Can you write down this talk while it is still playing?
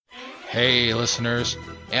Hey listeners,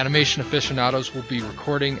 Animation Aficionados will be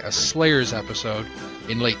recording a Slayers episode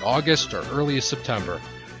in late August or early September.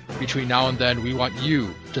 Between now and then, we want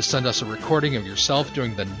you to send us a recording of yourself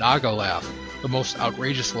doing the Naga laugh. The most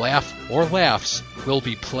outrageous laugh or laughs will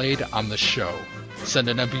be played on the show. Send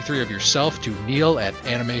an MP3 of yourself to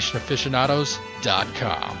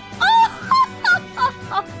neil@animationaficionados.com.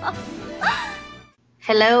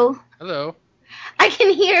 Hello? Hello. I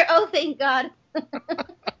can hear. Oh, thank God.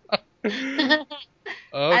 Okay.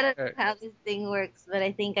 I don't know how this thing works, but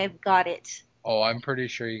I think I've got it. Oh, I'm pretty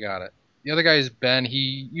sure you got it. The other guy is Ben.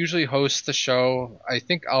 He usually hosts the show. I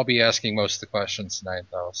think I'll be asking most of the questions tonight,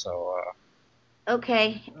 though, so...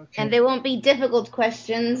 Okay. And they won't be difficult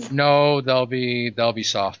questions? No, they'll be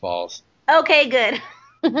softballs. Okay, good.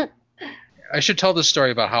 I should tell the story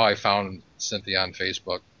about how I found Cynthia on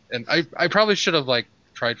Facebook. And I probably should have,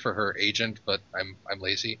 tried for her agent, but I'm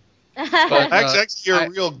lazy. But, actually, you're a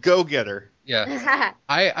real go-getter. Yeah.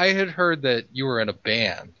 I had heard that you were in a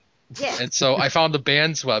band. Yeah. And so I found the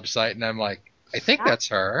band's website, and I'm like, I think that's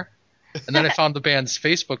her. And then I found the band's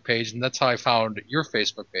Facebook page, and that's how I found your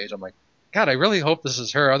Facebook page. I'm like, God, I really hope this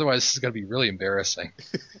is her. Otherwise, this is going to be really embarrassing.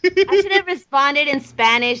 I should have responded in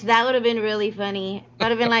Spanish. That would have been really funny.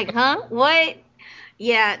 I'd have been like, huh? What?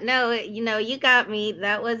 Yeah, no, you got me.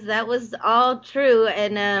 That was all true.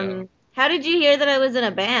 And Yeah. How did you hear that I was in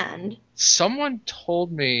a band? Someone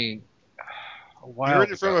told me a while You heard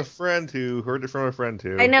it ago. from a friend who heard it from a friend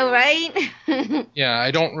who. I know, right? Yeah,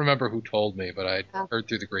 I don't remember who told me, but I heard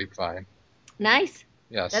through the grapevine. Nice.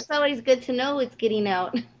 Yes. That's always good to know it's getting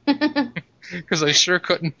out. Because I sure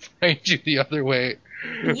couldn't find you the other way.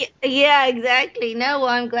 Yeah, exactly. No, well,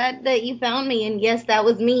 I'm glad that you found me, and yes, that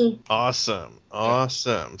was me. Awesome.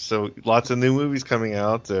 So lots of new movies coming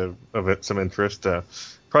out of some interest.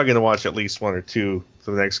 Probably going to watch at least one or two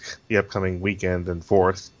for the upcoming weekend and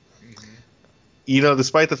 4th. Mm-hmm.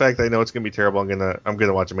 Despite the fact that I know it's going to be terrible, I'm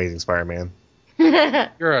gonna watch Amazing Spider-Man.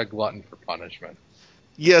 You're a glutton for punishment.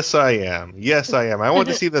 Yes, I am. I want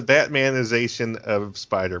to see the Batmanization of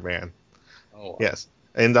Spider-Man. Oh, wow. Yes,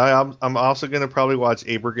 and I'm also going to probably watch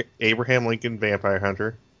Abraham Lincoln Vampire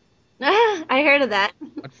Hunter. I heard of that.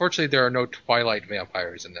 Unfortunately, there are no Twilight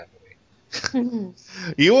vampires in that movie.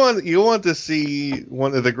 You want to see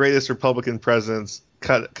one of the greatest Republican presidents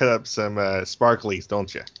cut up some sparklies,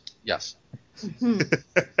 don't you? Yes.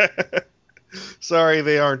 Sorry,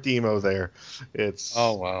 they aren't emo there. It's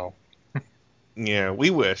Oh, wow. yeah.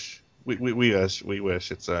 We wish. We wish.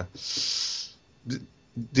 It's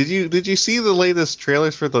Did you see the latest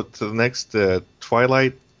trailers for the next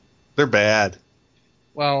Twilight? They're bad.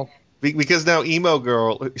 Well, Because now emo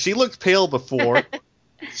girl, she looked pale before.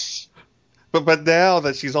 But now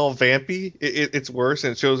that she's all vampy, it's worse,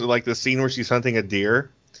 and it shows like the scene where she's hunting a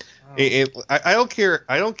deer. oh. I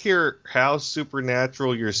don't care how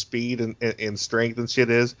supernatural your speed and strength and shit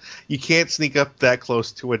is. You can't sneak up that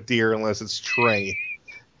close to a deer unless it's trained.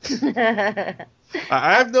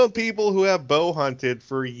 I've known people who have bow hunted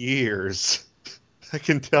for years. I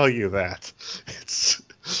can tell you that.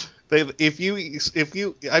 There's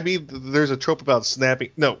a trope about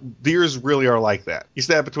snapping. No, deers really are like that. You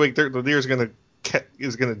snap a twig, the deer is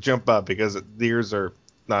gonna jump up because deers are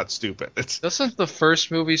not stupid. Doesn't the first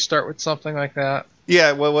movie start with something like that?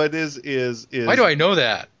 Yeah. Well, what it is Why do I know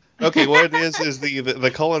that? okay, what it is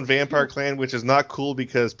the Cullen Vampire Clan, which is not cool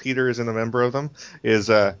because Peter isn't a member of them, is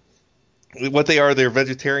what they are. They're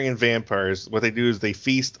vegetarian vampires. What they do is they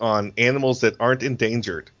feast on animals that aren't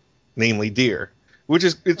endangered, namely deer. Which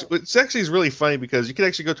is it's actually really funny because you can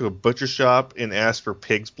actually go to a butcher shop and ask for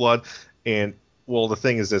pig's blood, and well, the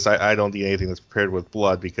thing is this: I don't eat anything that's prepared with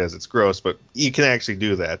blood because it's gross, but you can actually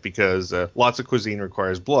do that because lots of cuisine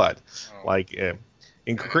requires blood. Oh. Like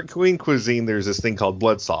in Korean cuisine, there's this thing called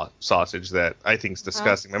blood sausage that I think is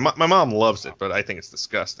disgusting. My mom loves it, but I think it's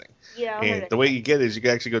disgusting. Yeah. And the way you get it is you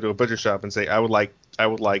can actually go to a butcher shop and say, I would like 2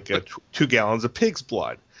 gallons of pig's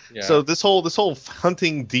blood. Yeah. So this whole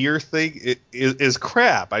hunting deer thing is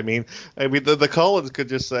crap. I mean the Cullens could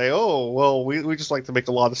just say, oh well, we just like to make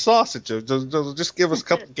a lot of sausage. Just give us a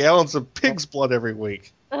couple gallons of pig's blood every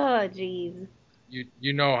week. Oh, jeez.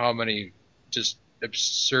 You know how many just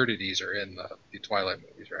absurdities are in the Twilight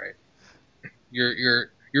movies, right? You're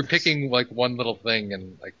picking like one little thing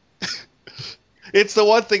and like. It's the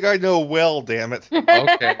one thing I know well. Damn it.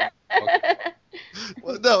 Okay.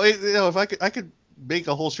 Well, no, if I could make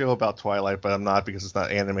a whole show about Twilight, but I'm not because it's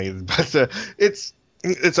not animated. But it's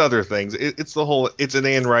other things. It's an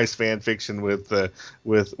Anne Rice fan fiction with the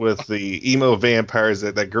emo vampires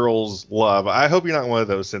that girls love. I hope you're not one of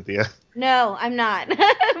those, Cynthia. No, I'm not.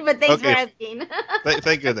 But thanks for asking.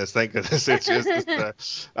 Thank goodness. It's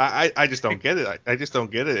just I just don't get it. I just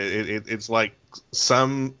don't get it. It's like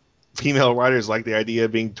some female writers like the idea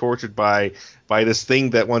of being tortured by this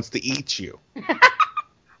thing that wants to eat you.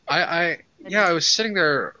 I was sitting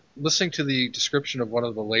there listening to the description of one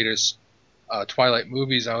of the latest Twilight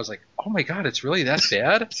movies. I was like, oh my god, it's really that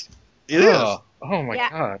bad? It is. Oh my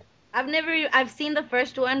god. I've seen the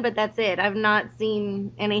first one, but that's it. I've not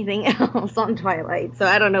seen anything else on Twilight, so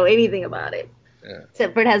I don't know anything about it. Yeah.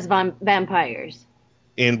 Except for it has vampires.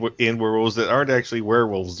 And werewolves that aren't actually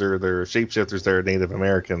werewolves. They're shapeshifters that are Native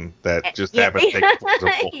American that just happen to take the forms of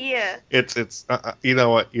wolf. Yeah. It's you know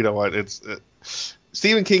what? It's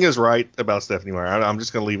Stephen King is right about Stephanie Meyer. I'm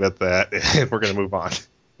just going to leave it at that, and we're going to move on.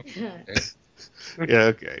 Yeah,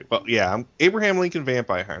 okay. Well, yeah, I'm Abraham Lincoln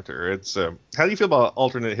Vampire Hunter. It's how do you feel about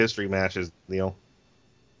alternate history matches, Neil?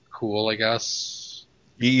 Cool, I guess.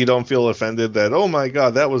 You don't feel offended that, oh my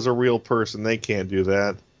god, that was a real person, they can't do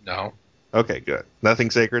that? No. Okay, good.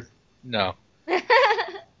 Nothing sacred? No.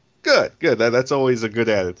 Good. That's always a good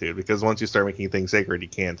attitude, because once you start making things sacred, you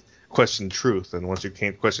can't question truth, and once you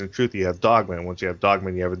can't question truth, you have dogma, and once you have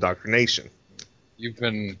dogma, you have indoctrination. You've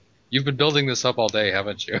been building this up all day,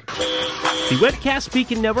 haven't you? The Webcast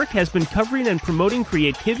Beacon Network has been covering and promoting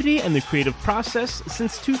creativity and the creative process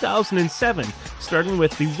since 2007, starting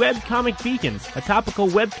with the Webcomic Beacon, a topical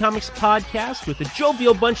webcomics podcast with a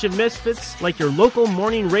jovial bunch of misfits like your local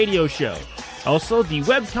morning radio show. Also, the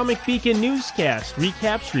Webcomic Beacon newscast,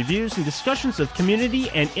 recaps, reviews, and discussions of community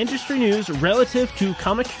and industry news relative to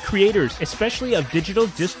comic creators, especially of digital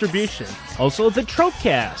distribution. Also, the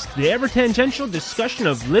Tropecast, the ever-tangential discussion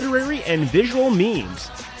of literary and visual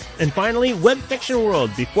memes. And finally, Web Fiction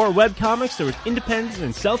World. Before webcomics, there was independent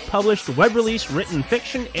and self-published web-release written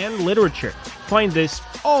fiction and literature. Find this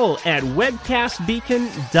all at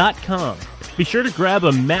webcastbeacon.com. Be sure to grab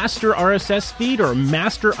a master RSS feed or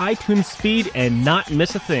master iTunes feed and not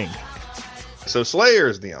miss a thing. So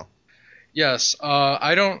Slayers, Neil. Yes,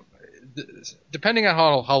 I don't... Depending on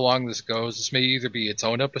how long this goes, this may either be its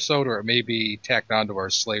own episode or it may be tacked onto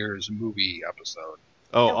our Slayers movie episode.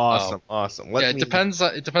 Oh, awesome. It depends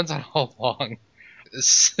on how long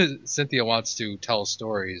Cynthia wants to tell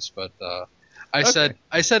stories, but I said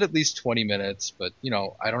at least 20 minutes, but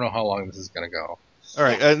I don't know how long this is going to go. All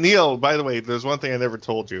right, Neil, by the way, there's one thing I never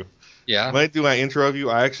told you. Yeah? When I do my intro of you,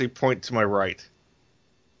 I actually point to my right.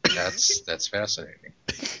 That's fascinating.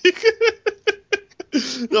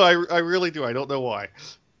 No, I really do. I don't know why.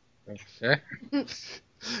 Okay.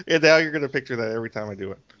 And now you're going to picture that every time I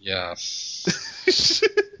do it. Yes.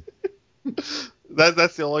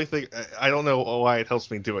 That's the only thing. I don't know why it helps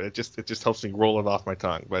me do it. It just helps me roll it off my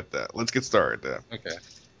tongue. But let's get started. Okay.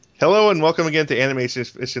 Hello and welcome again to Animation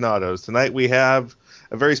Aficionados. Tonight we have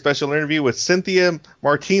a very special interview with Cynthia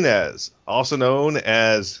Martinez, also known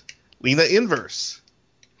as Lena Inverse.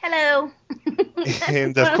 Hello.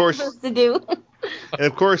 And of course, what I'm supposed to do. And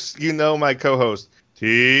of course, my co-host,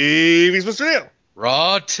 TV's Mr. Neil.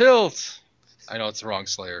 Raw Tilt. I know it's the wrong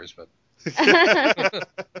Slayers, but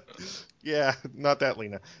yeah, not that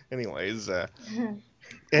Lena. Anyways,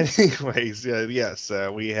 yes,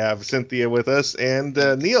 we have Cynthia with us, and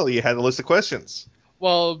Neil, you had a list of questions.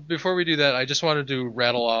 Well, before we do that, I just wanted to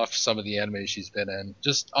rattle off some of the anime she's been in.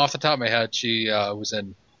 Just off the top of my head, she was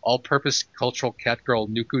in All-Purpose Cultural Catgirl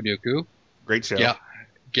Nuku Nuku. Great show. Yeah,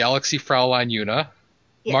 Galaxy Fraulein Yuna.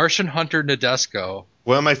 Yeah. Martian Hunter Nadesco.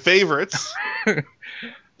 One of my favorites.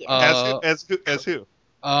 As who?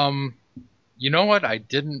 You know what? I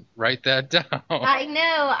didn't write that down. I know.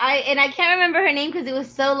 I can't remember her name because it was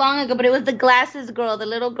so long ago. But it was the glasses girl, the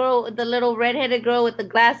little redheaded girl with the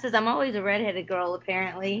glasses. I'm always a redheaded girl,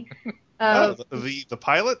 apparently. The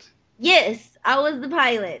pilot? Yes, I was the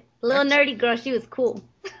pilot. Little nerdy girl. She was cool.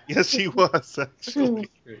 Yes, she was actually.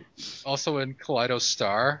 Also in Kaleido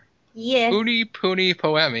Star. Yes. Uni Puni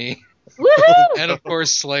Poemi. Woohoo! And of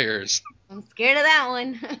course Slayers. I'm scared of that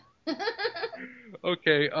one.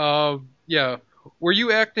 Okay, yeah. Were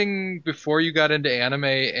you acting before you got into anime,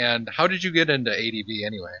 and how did you get into ADV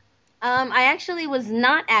anyway? I actually was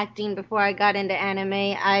not acting before I got into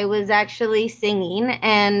anime. I was actually singing,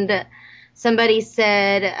 and somebody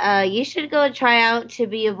said, you should go try out to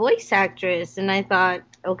be a voice actress. And I thought,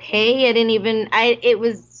 okay. It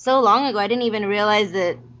was so long ago, I didn't even realize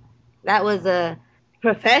that was a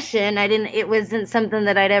profession. It wasn't something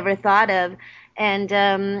that I'd ever thought of. And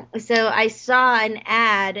so I saw an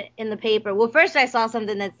ad in the paper. Well, first I saw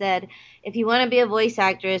something that said, if you want to be a voice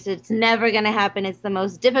actress, it's never going to happen. It's the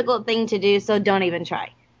most difficult thing to do, so don't even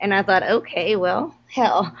try. And I thought, okay, well,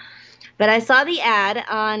 hell. But I saw the ad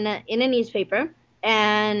in a newspaper,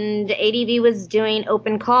 and ADV was doing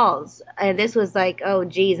open calls. This was like, oh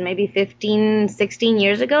geez, maybe 15, 16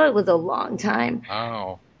 years ago. It was a long time.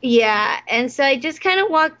 Wow. Yeah, and so I just kind of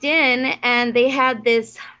walked in, and they had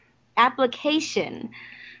this application,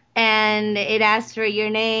 and it asked for your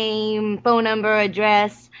name, phone number,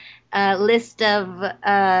 address, list of,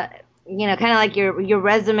 kind of like your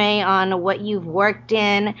resume on what you've worked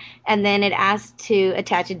in, and then it asked to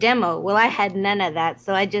attach a demo. Well, I had none of that,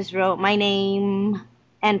 so I just wrote my name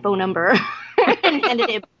and phone number and handed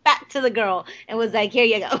it back to the girl and was like, here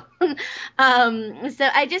you go. So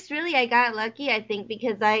I got lucky, I think,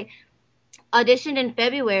 because I auditioned in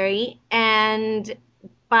February, and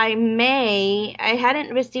by May, I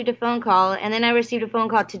hadn't received a phone call, and then I received a phone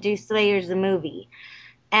call to do Slayers the movie.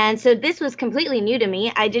 And so this was completely new to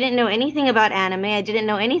me. I didn't know anything about anime. I didn't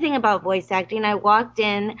know anything about voice acting. I walked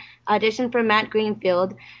in, auditioned for Matt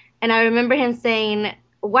Greenfield, and I remember him saying,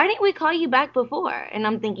 why didn't we call you back before? And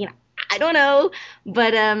I'm thinking, I don't know.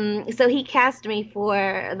 But so he cast me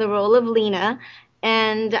for the role of Lena.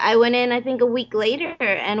 And I went in, I think, a week later,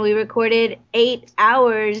 and we recorded 8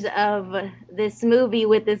 hours of this movie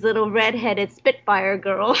with this little redheaded Spitfire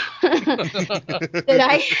girl that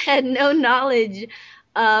I had no knowledge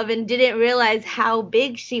of and didn't realize how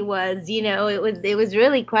big she was. It was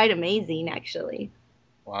really quite amazing, actually.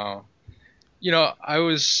 Wow. I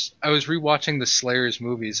was rewatching the Slayers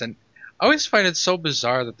movies, and I always find it so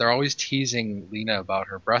bizarre that they're always teasing Lena about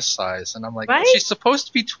her breast size, and I'm like, right? She's supposed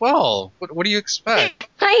to be 12. What do you expect?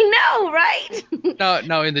 I know, right?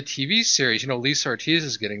 Now in the TV series, Lisa Ortiz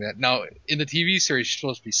is getting that. Now in the TV series, she's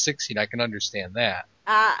supposed to be 16. I can understand that.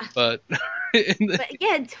 But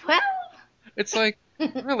yeah, 12. It's like,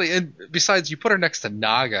 really, and besides, you put her next to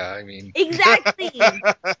Naga. I mean, exactly.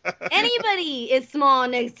 Anybody is small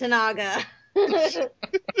next to Naga.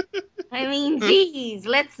 I mean, geez,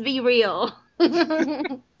 let's be real.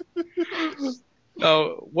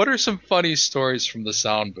 Now, what are some funny stories from the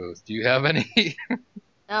sound booth? Do you have any?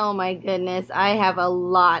 Oh my goodness, I have a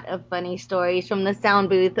lot of funny stories from the sound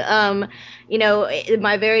booth. The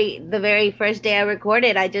very first day I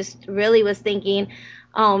recorded, I just really was thinking,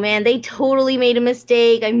 oh man, they totally made a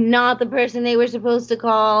mistake. I'm not the person they were supposed to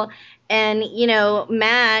call. And,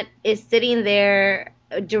 Matt is sitting there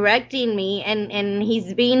directing me, and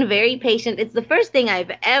he's being very patient. It's the first thing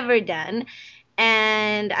I've ever done.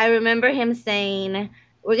 And I remember him saying,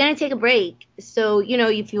 we're going to take a break. So,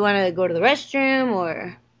 if you want to go to the restroom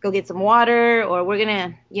or go get some water, or we're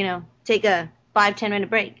going to, take a 5-10 minute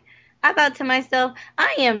break. I thought to myself,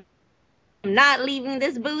 I am not leaving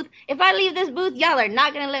this booth. If I leave this booth, y'all are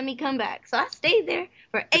not going to let me come back. So I stayed there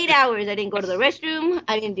for 8 hours. I didn't go to the restroom.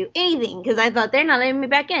 I didn't do anything because I thought they're not letting me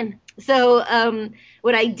back in. So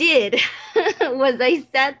what I did was I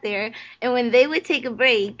sat there, and when they would take a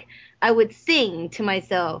break, I would sing to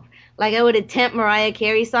myself. Like I would attempt Mariah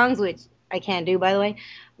Carey songs, which I can't do, by the way.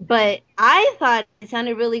 But I thought it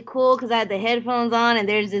sounded really cool because I had the headphones on, and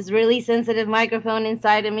there's this really sensitive microphone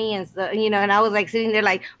inside of me, and so and I was like sitting there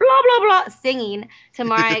like blah blah blah singing to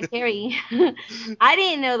Mariah Carey. I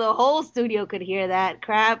didn't know the whole studio could hear that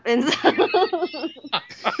crap, and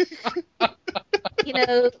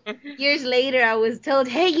so years later I was told,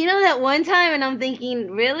 hey, that one time, and I'm thinking,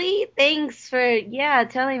 really? Thanks for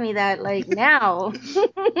telling me that like now.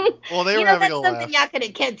 Well, they were having a laugh. That's something y'all could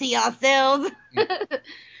have kept to yourselves.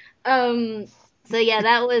 So yeah,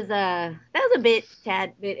 that was a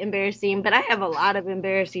tad bit embarrassing, but I have a lot of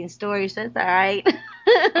embarrassing stories, so it's all right.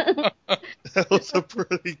 That was a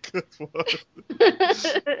pretty good one.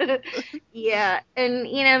 Yeah, and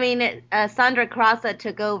Sandra Crossa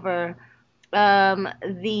took over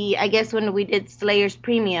I guess when we did Slayers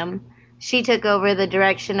Premium, she took over the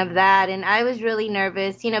direction of that, and I was really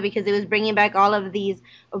nervous, because it was bringing back all of these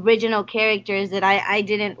original characters that I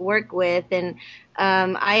didn't work with, and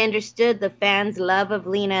I understood the fans' love of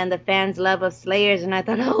Lena and the fans' love of Slayers, and I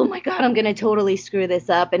thought, oh my God, I'm going to totally screw this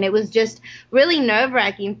up, and it was just really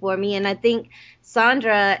nerve-wracking for me, and I think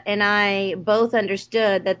Sandra and I both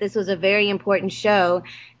understood that this was a very important show,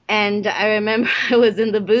 and I remember I was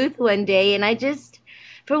in the booth one day, and I just,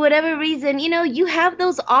 for whatever reason, you have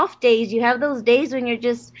those off days. You have those days when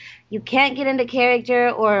you can't get into character,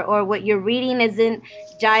 or what you're reading isn't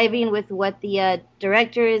jiving with what the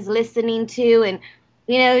director is listening to.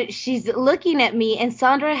 And, she's looking at me, and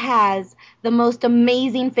Sandra has the most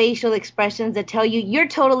amazing facial expressions that tell you you're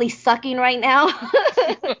totally sucking right now.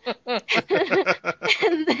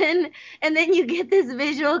 and then you get this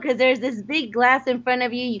visual because there's this big glass in front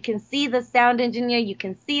of you. You can see the sound engineer, you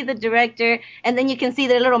can see the director, and then you can see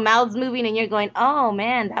their little mouths moving, and you're going, oh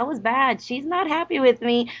man, that was bad. She's not happy with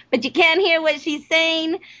me, but you can't hear what she's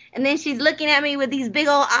saying. And then she's looking at me with these big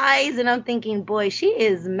old eyes, and I'm thinking, boy, she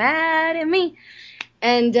is mad at me.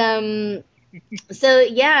 And so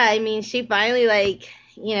yeah, I mean, she finally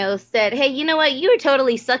said, hey, you know what? You're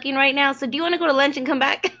totally sucking right now. So do you want to go to lunch and come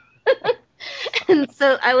back? And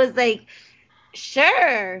so I was like,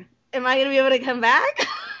 sure. Am I going to be able to come back?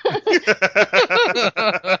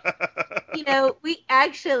 We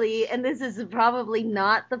actually, and this is probably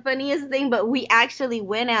not the funniest thing, but we actually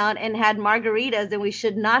went out and had margaritas, and we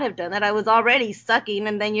should not have done that. I was already sucking,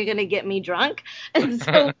 and then you're going to get me drunk. And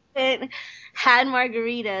so we went, had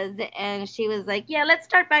margaritas, and she was like, yeah, let's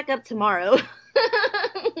start back up tomorrow.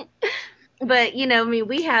 But,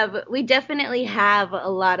 we definitely have a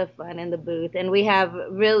lot of fun in the booth, and we have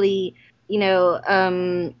really,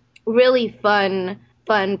 really fun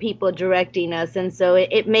people directing us. And so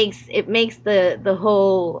it makes the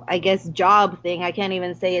whole, I guess, job thing. I can't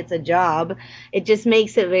even say it's a job. It just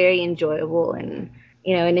makes it very enjoyable and,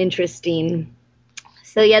 and interesting.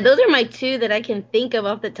 So yeah, those are my two that I can think of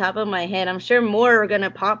off the top of my head. I'm sure more are going to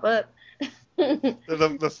pop up.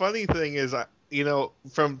 The funny thing is,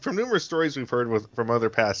 from numerous stories we've heard from other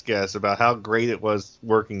past guests about how great it was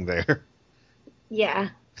working there. Yeah.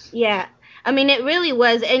 I mean, it really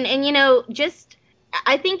was. And just,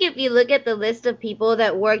 I think if you look at the list of people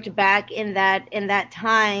that worked back in that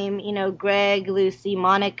time, Greg, Lucy,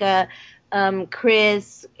 Monica,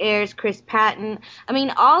 Chris Ayers, Chris Patton. I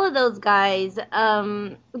mean, all of those guys,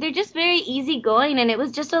 they're just very easygoing, and it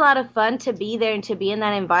was just a lot of fun to be there and to be in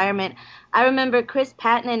that environment. I remember Chris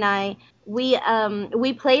Patton and I,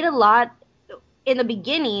 we played a lot. In the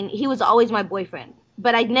beginning, he was always my boyfriend,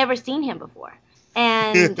 but I'd never seen him before.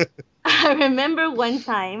 And I remember one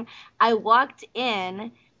time I walked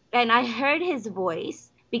in and I heard his voice,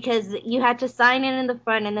 because you had to sign in the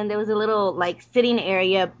front, and then there was a little sitting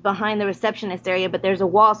area behind the receptionist area, but there's a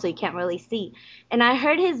wall so you can't really see. And I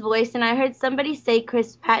heard his voice, and I heard somebody say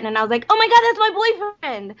Chris Patton, and I was like, oh my God, that's my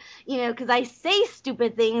boyfriend, because I say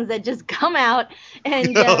stupid things that just come out.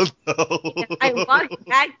 And no. I walked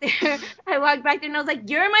back there, and I was like,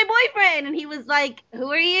 you're my boyfriend. And he was like, who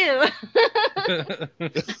are you?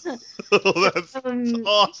 That's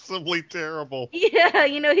awesomely terrible. Yeah,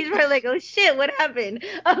 he's probably like, oh shit, what happened?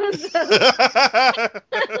 And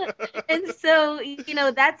so,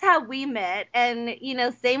 that's how we met. And,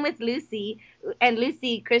 same with Lucy. And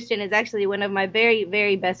Lucy Christian is actually one of my very,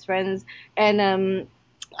 very best friends. And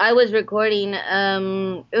I was recording,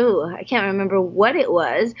 I can't remember what it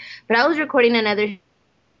was, but I was recording another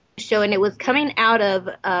show, and it was coming out of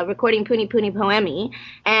recording Puni Puni Poemi.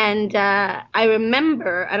 And I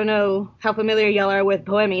remember, I don't know how familiar y'all are with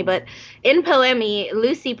Poemi, but in Poemi,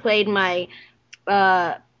 Lucy played my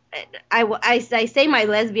I say my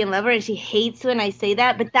lesbian lover, and she hates when I say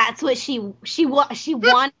that, but that's what she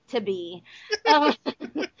wanted to be.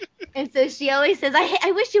 And so she always says,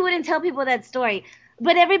 I wish you wouldn't tell people that story,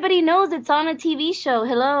 but everybody knows it's on a TV show.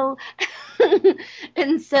 Hello.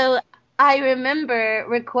 And so I remember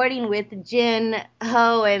recording with Jin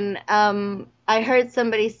Ho, and I heard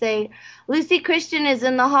somebody say, Lucy Christian is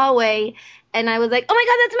in the hallway. And I was like, oh my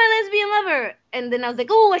God, that's my lesbian lover. And then I was like,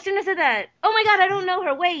 oh, I shouldn't have said that. Oh my God, I don't know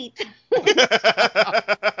her. Wait.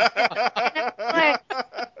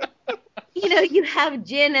 You have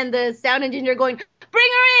Jin and the sound engineer going, bring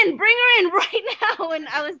her in right now. And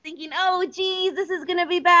I was thinking, oh, geez, this is going to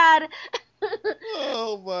be bad.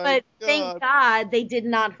 Oh my But God. thank God they did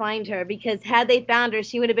not find her, because had they found her,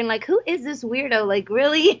 she would have been like, who is this weirdo? Like,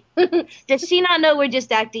 really? Does she not know we're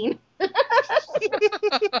just acting?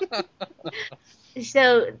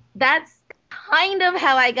 So that's kind of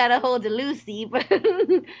how I got a hold of Lucy.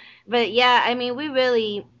 But yeah, I mean, we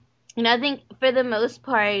really, I think for the most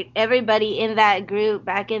part, everybody in that group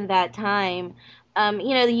back in that time,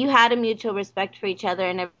 you had a mutual respect for each other,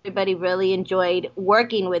 and everybody really enjoyed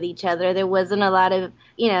working with each other. There wasn't a lot of,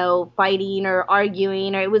 fighting or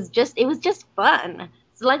arguing, or it was just fun.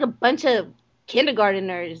 It's like a bunch of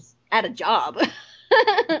kindergarteners at a job.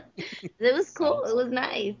 It was cool. It was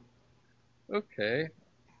nice. Okay.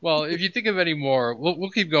 Well, if you think of any more, we'll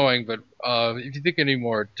keep going. But if you think any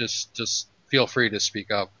more, just feel free to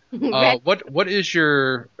speak up. What is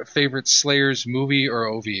your favorite Slayers movie or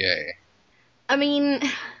OVA? I mean,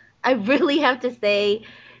 I really have to say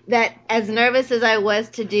that as nervous as I was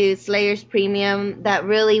to do Slayers Premium, that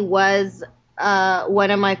really was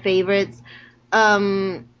one of my favorites.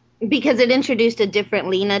 Because it introduced a different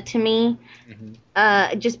Lena to me,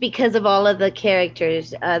 just because of all of the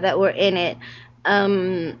characters that were in it.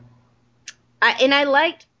 I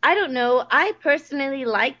personally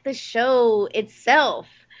liked the show itself.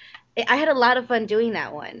 I had a lot of fun doing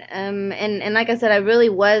that one. And like I said, I really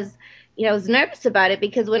was, I was nervous about it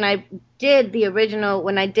because when I did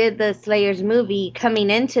the Slayers movie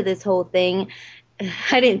coming into this whole thing,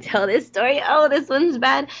 I didn't tell this story. Oh, this one's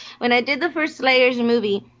bad. When I did the first Slayers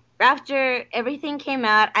movie, after everything came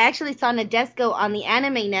out, I actually saw Nadesco on the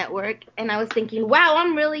Anime Network, and I was thinking, wow,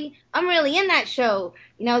 I'm really in that show.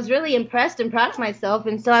 I was really impressed and proud of myself,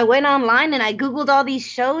 and so I went online and I Googled all these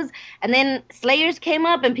shows, and then Slayers came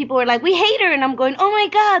up, and people were like, we hate her, and I'm going, oh my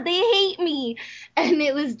God, they hate me. And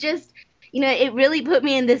it was just, it really put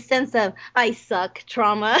me in this sense of I suck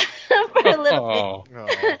trauma for a little bit.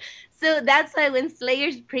 Oh. So that's why when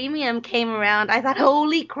Slayers Premium came around, I thought,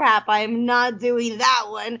 holy crap, I'm not doing that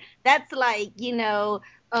one. That's like, the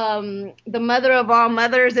mother of all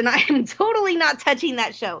mothers, and I am totally not touching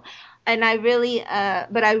that show. And I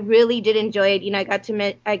really did enjoy it. I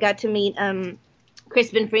got to meet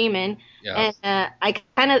Crispin Freeman. Yes. And I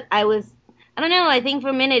don't know, I think for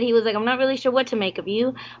a minute he was like, I'm not really sure what to make of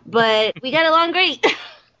you, but we got along great.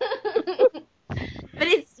 But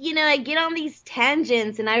it's, I get on these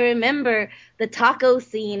tangents, and I remember the taco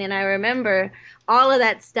scene, and I remember all of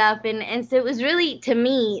that stuff, and so it was really, to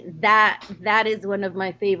me, that is one of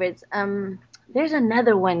my favorites. There's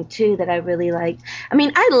another one, too, that I really liked. I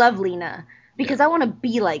mean, I love Lena, because I want to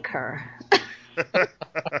be like her.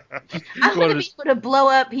 I want to be able to blow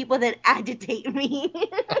up people that agitate me.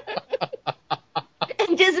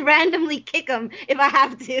 And just randomly kick them if I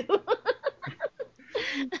have to.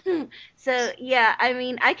 So, yeah, I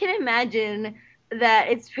mean, I can imagine that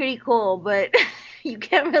it's pretty cool, but you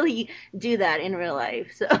can't really do that in real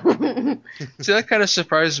life. So, See, that kind of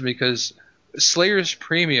surprises me because Slayers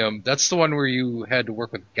Premium, that's the one where you had to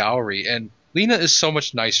work with Gowry, and Lena is so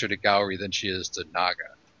much nicer to Gowry than she is to Naga.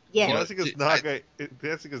 yeah. Well,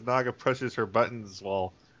 that's because Naga pushes her buttons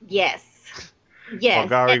while Yes.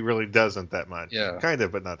 Gowry really doesn't that much. Yeah. Kind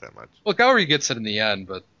of, but not that much. Well, Gowry gets it in the end,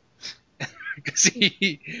 but because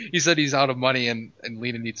he said he's out of money and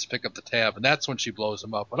Lena needs to pick up the tab, and that's when she blows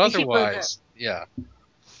him up. But otherwise, yeah.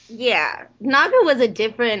 Yeah. Naga was a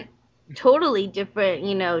totally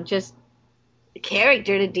different, just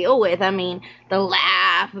character to deal with. I mean, the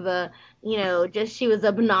laugh, just she was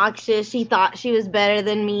obnoxious. She thought she was better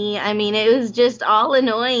than me. I mean, it was just all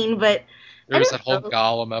annoying, but There was that whole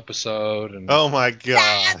Gollum episode. And Oh my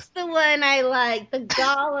god. that's the one I like, the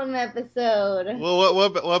Gollum episode. Well,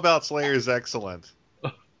 what about Slayer's Excellent?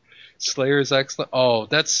 Slayer's Excellent. Oh,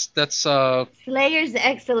 that's Slayer's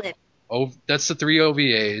excellent. that's the 3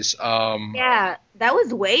 OVAs. Yeah, that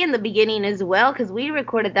was way in the beginning as well, because we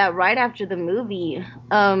recorded that right after the movie.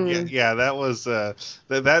 Yeah, that was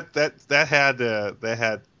that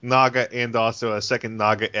had Naga and also a second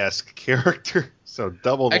Naga-esque character, so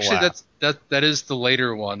double the Actually, laugh. that is the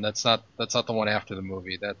later one. That's not the one after the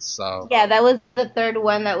movie. That's Yeah, that was the third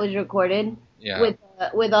one that was recorded. Yeah.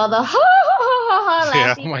 With all the ha ha ha ha Yeah.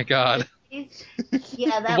 laughing. Oh my god.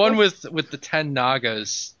 Yeah, that The one was, with the 10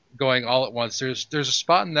 Nagas going all at once. There's a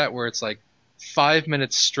spot in that where it's like 5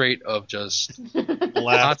 minutes straight of just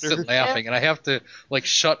Laughter. constant laughing, and I have to like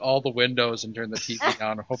shut all the windows and turn the TV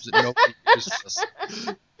down and hope that nobody hears this.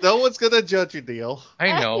 No one's gonna judge you, Neil.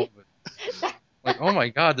 I know, but like, oh my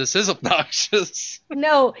god, this is obnoxious.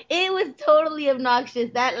 No, it was totally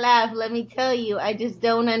obnoxious. That laugh, let me tell you, I just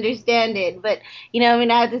don't understand it. But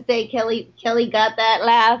I have to say, Kelly got that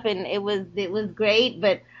laugh, and it was great.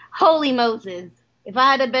 But holy Moses, if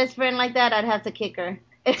I had a best friend like that, I'd have to kick her.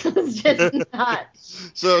 It was just not.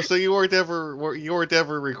 So you weren't ever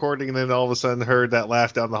recording, and then all of a sudden heard that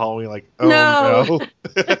laugh down the hallway, like, oh No. no.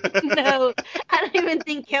 No, I don't even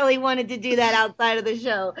think Kelly wanted to do that outside of the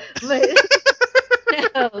show. But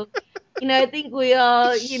no, I think we all,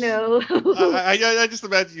 I just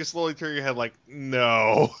imagine you slowly turn your head, like,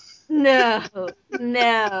 no. No.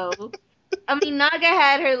 I mean, Naga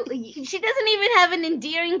had her. She doesn't even have an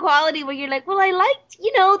endearing quality where you're like, well, I liked,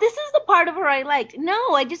 this is the part of her I liked.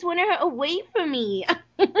 No, I just wanted her away from me.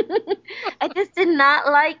 I just did not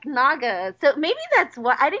like Naga. So maybe that's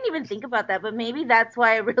why, I didn't even think about that, but maybe that's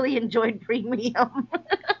why I really enjoyed Premium.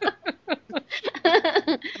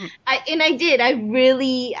 I did. I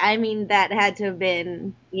mean, that had to have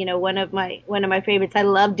been, one of my favorites. I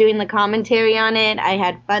loved doing the commentary on it. I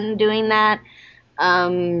had fun doing that.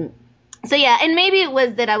 So yeah, and maybe it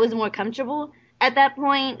was that I was more comfortable at that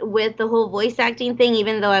point with the whole voice acting thing,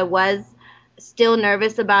 even though I was still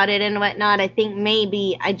nervous about it and whatnot, I think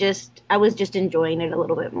maybe I was just enjoying it a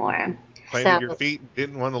little bit more. Finding your feet,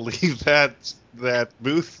 didn't want to leave that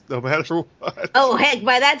booth no matter what. Oh heck!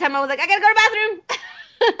 By that time I was like, I gotta go to the bathroom.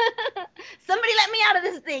 Somebody let me out of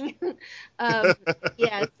this thing.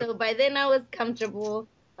 Yeah. So by then I was comfortable.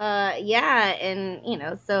 Yeah,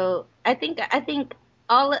 and so I think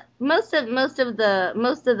most of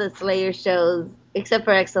the Slayer shows, except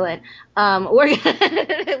for Excellent, were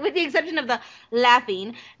with the exception of the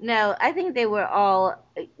laughing. No, I think they were all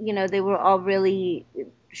really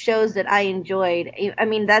shows that I enjoyed. I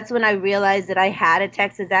mean, that's when I realized that I had a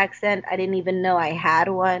Texas accent. I didn't even know I had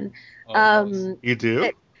one. You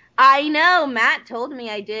do? I know. Matt told me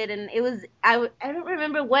I did, and it was I don't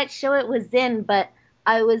remember what show it was in, but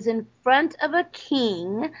I was in front of a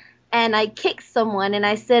king, and I kicked someone, and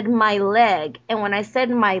I said my leg, and when I said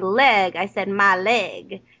my leg, I said my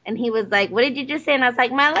leg, and he was like, "What did you just say?" And I was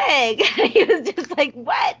like, "My leg." And he was just like,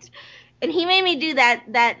 "What?" And he made me do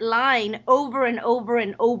that line over and over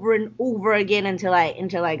and over and over again until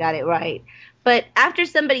I got it right. But after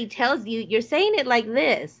somebody tells you you're saying it like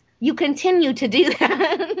this, you continue to do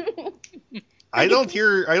that. I don't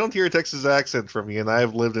hear a Texas accent from you, and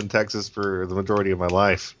I've lived in Texas for the majority of my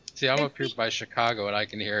life. See, I'm up here by Chicago, and I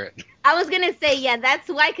can hear it. I was gonna say, yeah, that's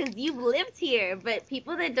why, because you've lived here, but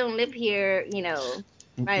people that don't live here,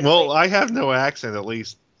 right Well, away. I have no accent, at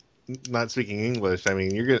least not speaking English. I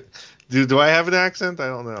mean, you're good. Do I have an accent? I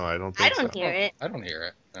don't know. I don't think so. I don't hear it. I don't hear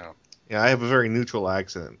it. No. Yeah, I have a very neutral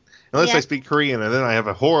accent. Unless I speak Korean, and then I have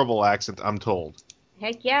a horrible accent, I'm told.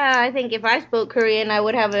 Heck yeah, I think if I spoke Korean, I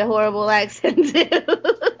would have a horrible accent too.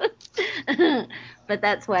 But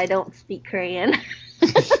that's why I don't speak Korean.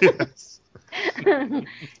 Yes.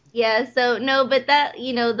 Yeah, so no, but that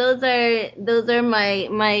those are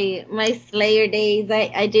my Slayer days.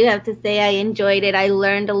 I do have to say I enjoyed it. I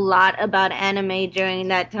learned a lot about anime during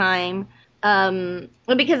that time.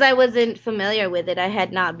 Because I wasn't familiar with it. I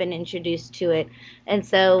had not been introduced to it. And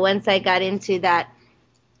so once I got into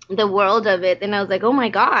the world of it, then I was like, oh my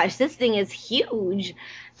gosh, this thing is huge.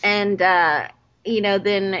 And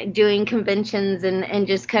then doing conventions and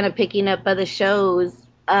just kind of picking up other shows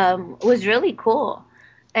was really cool.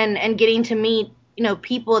 And getting to meet,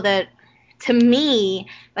 people that, to me,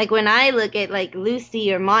 like when I look at like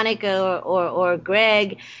Lucy or Monica or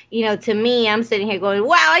Greg, to me, I'm sitting here going,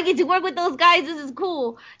 wow, I get to work with those guys. This is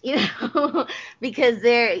cool, because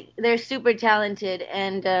they're super talented.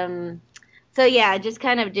 And so, yeah, just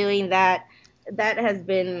kind of doing that has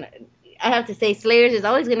been, I have to say, Slayers is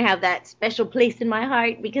always going to have that special place in my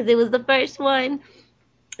heart because it was the first one,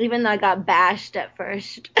 even though I got bashed at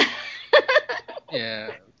first.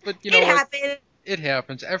 Yeah, but it happened. It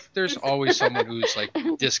happens. There's always someone who's like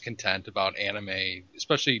discontent about anime,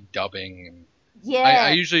 especially dubbing. Yeah.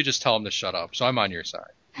 I usually just tell them to shut up, so I'm on your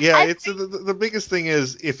side. Yeah, it's the biggest thing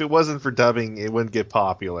is if it wasn't for dubbing, it wouldn't get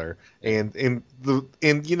popular. And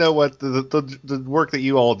you know what, the work that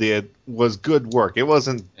you all did was good work. It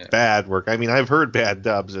wasn't bad work. I mean, I've heard bad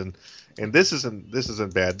dubs, and this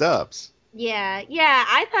isn't bad dubs. Yeah.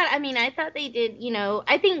 I thought they did,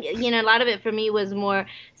 I think, a lot of it for me was more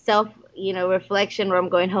self, reflection where I'm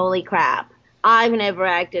going, holy crap, I've never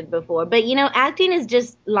acted before. But, acting is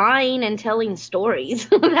just lying and telling stories.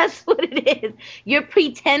 That's what it is. You're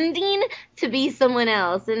pretending to be someone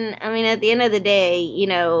else. And, I mean, at the end of the day,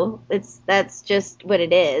 that's just what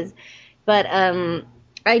it is. But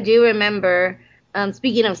I do remember,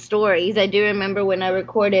 speaking of stories, I do remember when I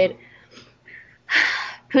recorded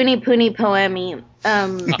Puni Puni Poemi.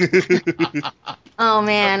 Oh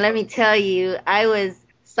man, let me tell you, I was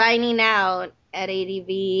signing out at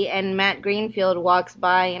ADV and Matt Greenfield walks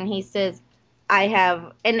by and he says,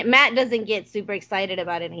 and Matt doesn't get super excited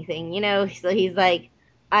about anything, so he's like,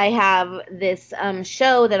 I have this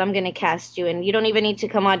show that I'm going to cast you in. You don't even need to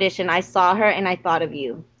come audition. I saw her and I thought of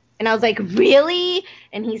you. And I was like, really?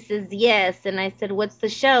 And he says, yes. And I said, what's the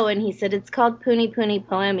show? And he said, it's called Puni Puni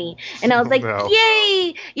Poemi. And I was like, No.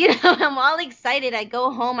 yay! I'm all excited. I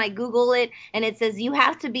go home, I Google it, and it says, you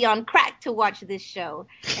have to be on crack to watch this show.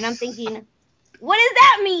 And I'm thinking, what does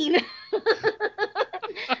that mean?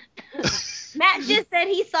 Matt just said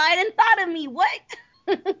he saw it and thought of me. What?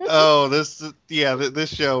 Oh,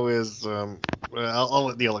 this show is, I'll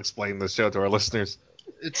let Neil explain this show to our listeners.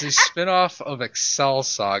 It's a spin-off of Excel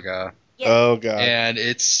Saga. Yes. Oh god. And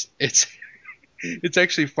it's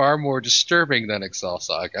actually far more disturbing than Excel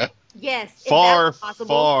Saga. Yes. Far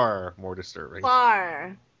more disturbing.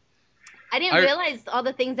 Far. I didn't realize all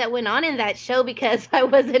the things that went on in that show because I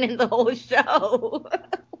wasn't in the whole show.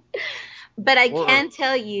 But I can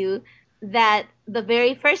tell you that the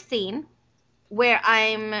very first scene where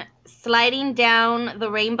I'm sliding down the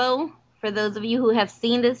rainbow. For those of you who have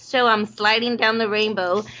seen this show, I'm sliding down the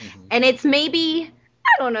rainbow, and it's maybe,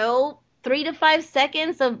 I don't know, 3 to 5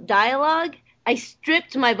 seconds of dialogue. I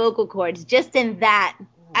stripped my vocal cords just in that.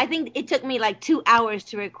 I think it took me like 2 hours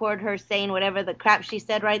to record her saying whatever the crap she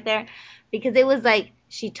said right there, because it was like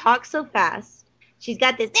she talks so fast. She's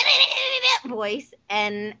got this voice,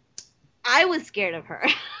 and I was scared of her.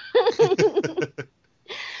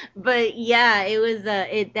 But yeah, it was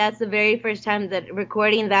that's the very first time that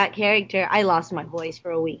recording that character, I lost my voice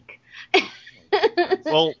for a week.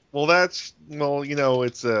 well, that's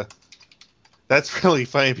that's really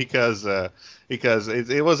funny because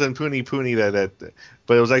it wasn't Puni Puni that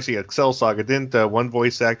but it was actually Excel Saga. Didn't one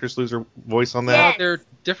voice actress lose her voice on that? Yes. There are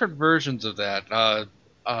different versions of that.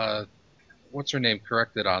 What's her name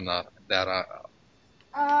corrected on that?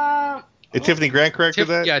 Tiffany Grant corrected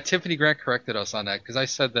that? Yeah, Tiffany Grant corrected us on that because I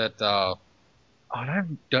said that. Now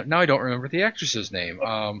I don't remember the actress's name.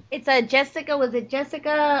 It's Jessica. Was it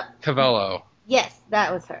Jessica Cavello? Yes,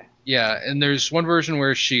 that was her. Yeah, and there's one version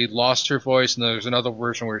where she lost her voice, and there's another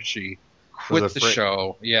version where she quit the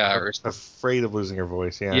show. Yeah, afraid of losing her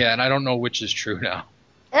voice. Yeah. Yeah, and I don't know which is true now.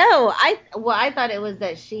 Oh, I thought it was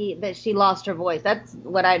that she lost her voice. That's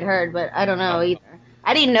what I'd heard, but I don't know either.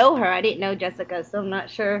 I didn't know her. I didn't know Jessica, so I'm not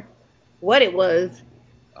sure what it was.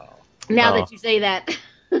 Now that you say that.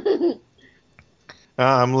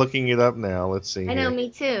 I'm looking it up now. Let's see. I know,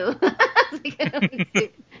 me too.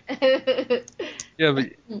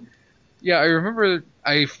 Yeah, I remember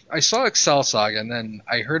I saw Excel Saga, and then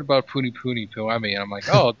I heard about Puni Puni Puemi, and I'm like,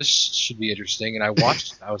 oh, this should be interesting. And I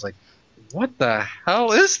watched it. I was like, what the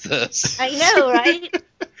hell is this? I know, right?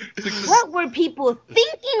 What were people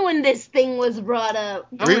thinking when this thing was brought up?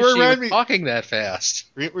 How was she talking that fast?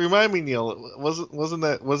 Remind me, Neil.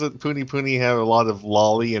 Wasn't Puni Puni have a lot of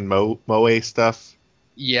lolly and moe stuff?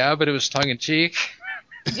 Yeah, but it was tongue in cheek.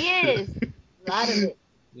 Yes, a lot of it.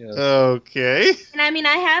 Yeah. Okay. And I mean,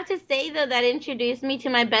 I have to say, though, that introduced me to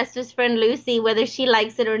my bestest friend Lucy, whether she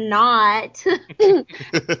likes it or not.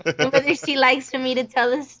 Whether she likes for me to tell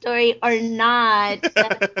the story or not.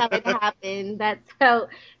 That's how it happened. That's how.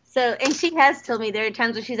 So, and she has told me there are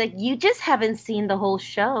times where she's like, you just haven't seen the whole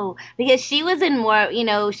show. Because she was in more,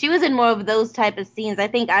 she was in more of those type of scenes. I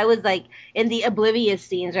think I was like in the oblivious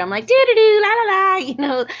scenes where I'm like, doo-doo-doo,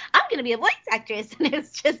 la-la-la, I'm going to be a voice actress. And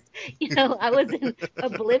it's just, I was in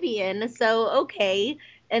oblivion. So, okay.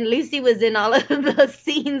 And Lucy was in all of those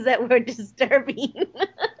scenes that were disturbing.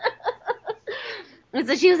 And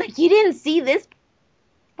so she was like, you didn't see this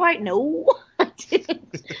part? No, I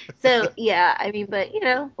didn't. So, yeah, I mean, but,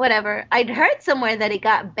 whatever. I'd heard somewhere that it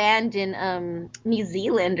got banned in New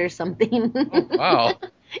Zealand or something. Oh, wow.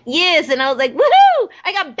 Yes, and I was like, woohoo!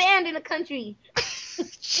 I got banned in a country.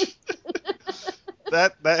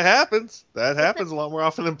 That happens. That happens a lot more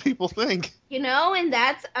often than people think. And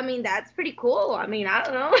that's pretty cool. I mean, I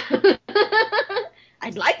don't know.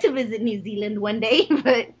 I'd like to visit New Zealand one day,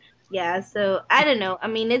 but yeah, so I don't know. I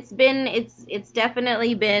mean, it's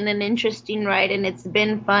definitely been an interesting ride, and it's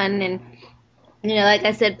been fun. And like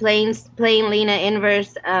I said, playing Lena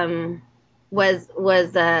Inverse was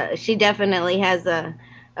she definitely has a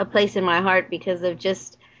place in my heart because of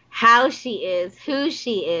just how she is, who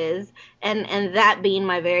she is, and that being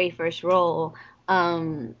my very first role.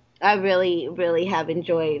 I really, really have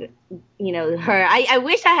enjoyed, her. I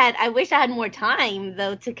wish I had more time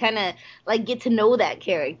though to kind of like get to know that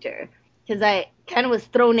character, because I kind of was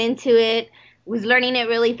thrown into it, was learning it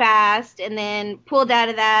really fast, and then pulled out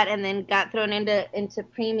of that, and then got thrown into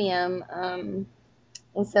premium. And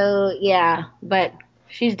so yeah, but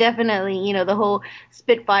she's definitely the whole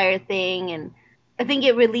Spitfire thing, and I think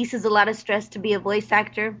it releases a lot of stress to be a voice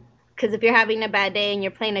actor. Because if you're having a bad day and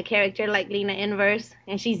you're playing a character like Lena Inverse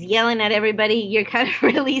and she's yelling at everybody, you're kind of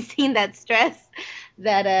releasing that stress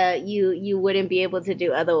that you wouldn't be able to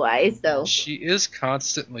do otherwise. So she is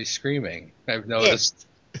constantly screaming, I've noticed.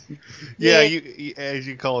 Yeah, you as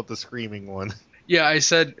you call it, the screaming one. Yeah, I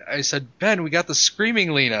said, Ben, we got the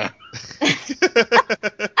screaming Lena.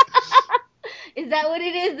 Is that what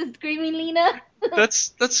it is, the screaming Lena?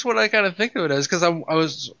 That's what I kind of think of it as, because I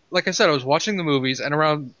was, like I said, I was watching the movies, and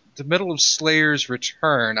around the middle of Slayer's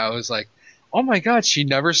return, I was like, oh my god, she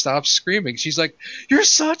never stops screaming. She's like, you're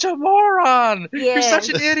such a moron! Yeah. You're such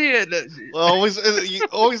an idiot! You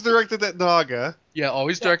always directed at Naga. Yeah,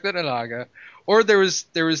 always directed at Naga. Or there was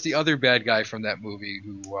the other bad guy from that movie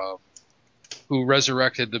who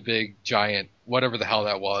resurrected the big giant, whatever the hell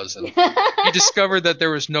that was, and he discovered that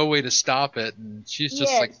there was no way to stop it, and she's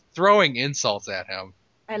just like throwing insults at him.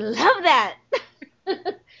 I love that.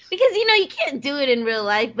 Because, you can't do it in real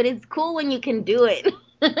life, but it's cool when you can do it.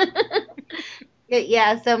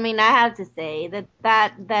 Yeah, so I mean, I have to say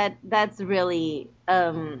that's really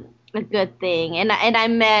a good thing. And I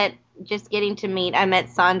met just getting to meet I met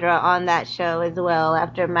Sandra on that show as well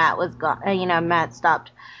after Matt was gone. Matt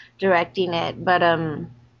stopped directing it, but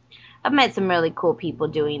I've met some really cool people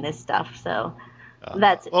doing this stuff. So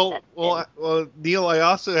that's Neil, I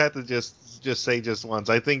also have to just say just once.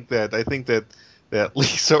 I think that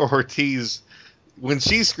Lisa Ortiz, when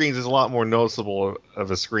she screams, is a lot more noticeable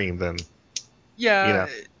of a scream than. Yeah,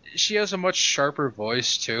 she has a much sharper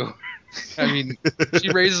voice too. I mean, she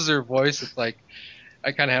raises her voice. It's like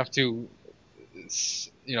I kind of have to,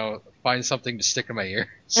 find something to stick in my ears.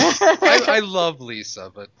 I love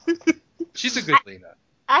Lisa, but she's a good Lena.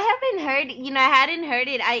 I haven't heard, I hadn't heard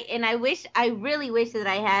it. I really wish that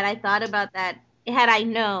I had. I thought about that had I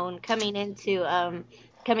known coming into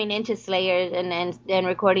Slayers and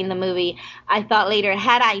recording the movie. I thought later,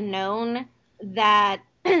 had I known that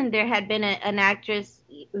there had been an actress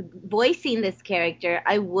voicing this character,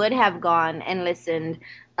 I would have gone and listened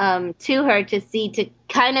to her to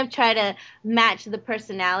kind of try to match the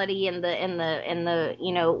personality and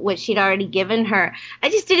the what she'd already given her. I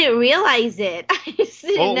just didn't realize it. I just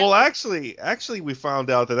didn't know. Well, actually, we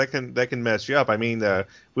found out that can mess you up. I mean,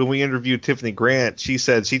 when we interviewed Tiffany Grant, she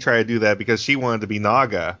said she tried to do that because she wanted to be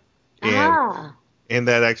Naga, and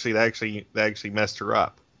that actually messed her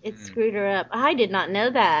up. It screwed her up. I did not know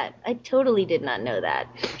that. I totally did not know that.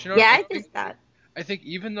 I think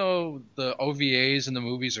even though the OVAs and the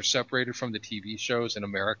movies are separated from the TV shows in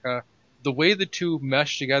America, the way the two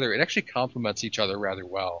mesh together, it actually complements each other rather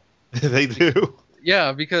well. They do.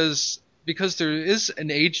 Yeah, because there is an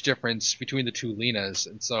age difference between the two Lenas,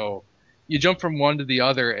 and so you jump from one to the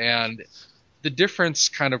other, and the difference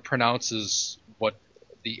kind of pronounces what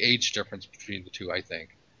the age difference between the two, I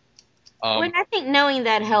think. And I think knowing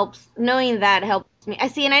that helps me. I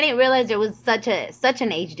see, and I didn't realize there was such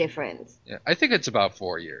an age difference. Yeah, I think it's about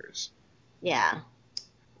 4 years. Yeah,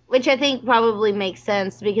 which I think probably makes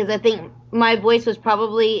sense because I think my voice was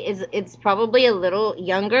probably a little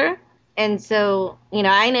younger, and so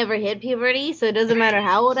I never hit puberty, so it doesn't matter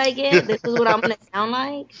how old I get. This is what I'm gonna sound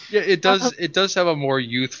like. Yeah, it does. It does have a more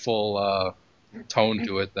youthful tone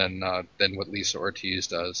to it than what Lisa Ortiz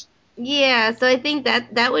does. Yeah, so I think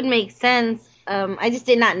that would make sense. I just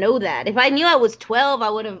did not know that. If I knew I was 12, I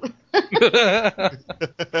would have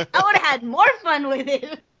had more fun with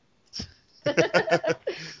it. But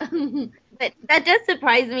that does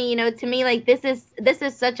surprise me, to me, like this is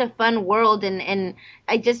such a fun world, and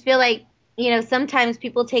I just feel like, sometimes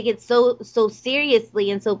people take it so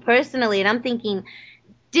seriously and so personally, and I'm thinking,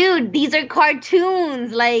 dude, these are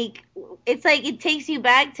cartoons. Like, it's like it takes you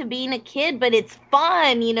back to being a kid, but it's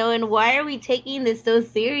fun, and why are we taking this so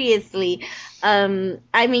seriously?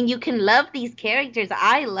 I mean, you can love these characters.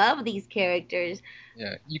 I love these characters.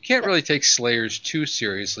 Yeah, you can't really take Slayers too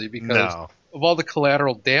seriously because of all the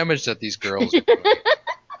collateral damage that these girls are doing.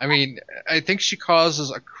 I mean, I think she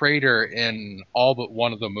causes a crater in all but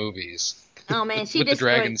one of the movies. Oh man, she with the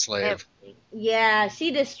Dragon Slave. Everything. Yeah,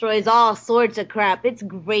 she destroys all sorts of crap. It's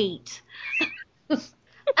great.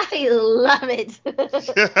 I love it.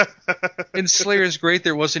 In Slayer's Great,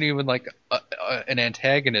 there wasn't even like an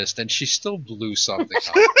antagonist, and she still blew something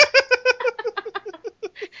up.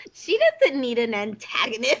 She doesn't need an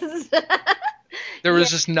antagonist. There was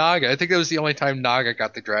just Naga. I think that was the only time Naga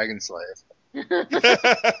got the Dragon Slave.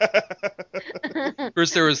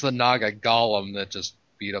 First, there was the Naga Golem that just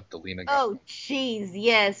beat up the Lena guy. Oh, jeez,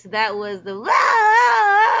 yes, that was the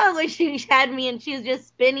when she had me and she was just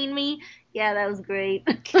spinning me. Yeah, that was great.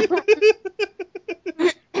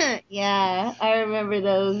 Yeah, I remember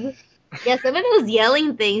those. Yeah, some of those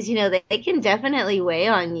yelling things, they can definitely weigh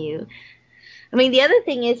on you. I mean, the other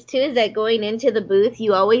thing is, too, is that going into the booth,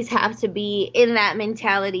 you always have to be in that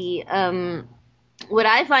mentality. What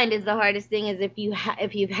I find is the hardest thing is if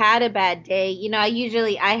you've had a bad day.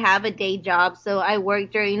 I have a day job, so I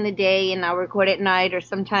work during the day and I'll record at night, or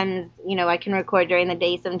sometimes, I can record during the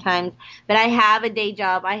day sometimes. But I have a day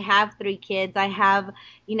job. I have 3 kids. I have,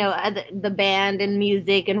 the band and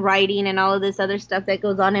music and writing and all of this other stuff that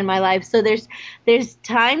goes on in my life. So there's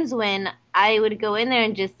times when I would go in there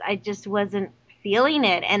and I just wasn't feeling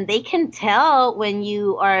it, and they can tell when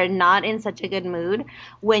you are not in such a good mood,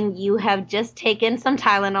 when you have just taken some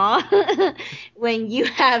Tylenol, when you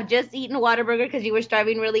have just eaten Whataburger because you were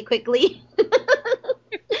starving really quickly.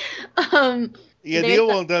 Yeah, Neil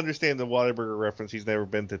won't understand the Whataburger reference. He's never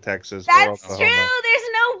been to Texas. That's true. There's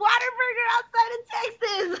no Whataburger outside of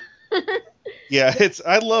Texas. Yeah,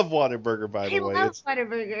 I love Whataburger, by the way. I love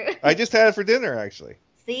Whataburger. I just had it for dinner, actually.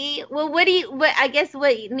 See? Well, I guess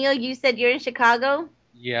Neil, you said you're in Chicago?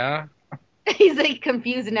 Yeah. He's like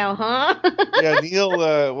confused now, huh? Yeah, Neil.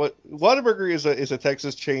 Whataburger is a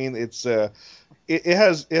Texas chain. It's it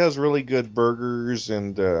has really good burgers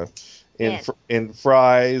and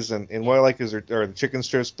fries and what I like is are the chicken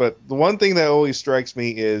strips. But the one thing that always strikes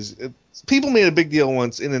me is people made a big deal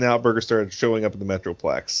once In-N-Out Burger started showing up in the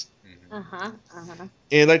Metroplex.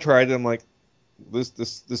 And I tried it. I'm like,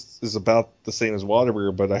 this is about the same as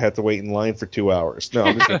Whataburger, but I had to wait in line for 2 hours. No,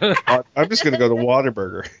 I'm just gonna go to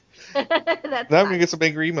Whataburger. Now I'm gonna get some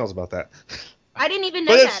angry emails about that. I didn't even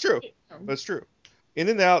know but that. That's true. That's true.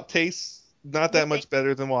 In-N-Out tastes not that much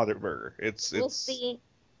better than Whataburger. We'll see.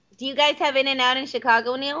 Do you guys have In-N-Out in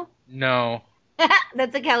Chicago, Neil? No.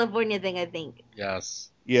 That's a California thing, I think. Yes.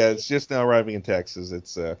 Yeah, it's just now arriving in Texas.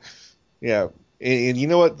 It's yeah. And you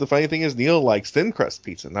know what? The funny thing is, Neil likes thin crust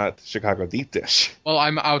pizza, not Chicago deep dish. Well,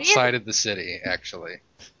 I'm outside of the city, actually.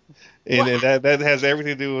 And that has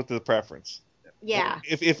everything to do with the preference. Yeah.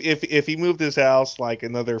 If he moved his house like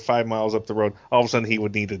another 5 miles up the road, all of a sudden he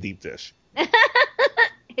would need a deep dish.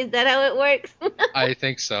 Is that how it works? I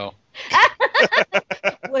think so.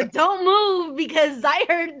 Well, don't move because I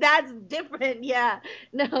heard that's different. Yeah.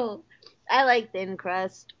 No, I like thin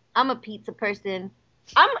crust. I'm a pizza person.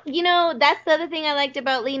 That's the other thing I liked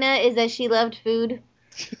about Lena is that she loved food.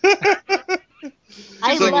 I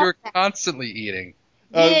like you're constantly eating.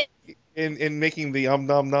 In making the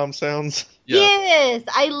nom nom sounds. Yeah. Yes,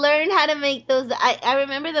 I learned how to make those. I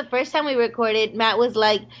remember the first time we recorded, Matt was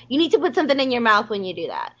like, "You need to put something in your mouth when you do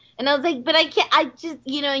that." And I was like, "But I can't. I just,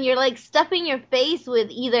 and you're like stuffing your face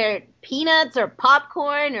with either peanuts or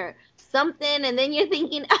popcorn or something, and then you're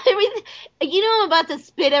thinking everything. I'm about to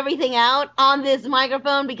spit everything out on this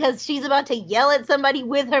microphone because she's about to yell at somebody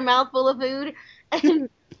with her mouth full of food." And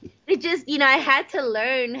it just, I had to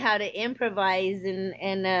learn how to improvise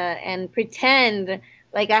and pretend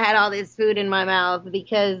like I had all this food in my mouth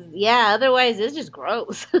because, otherwise it's just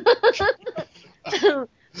gross.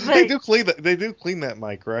 They do clean that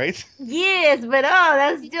mic, right? Yes, but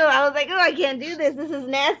that's still, I was like, I can't do this. This is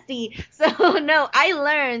nasty. So no, I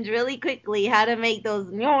learned really quickly how to make those,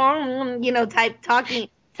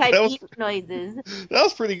 type eat noises. That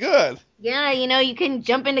was pretty good. Yeah, you can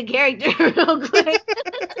jump into character real quick.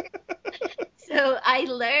 So I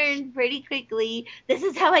learned pretty quickly, this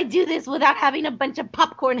is how I do this without having a bunch of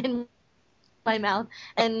popcorn in my mouth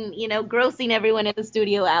and, grossing everyone in the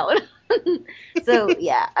studio out. So,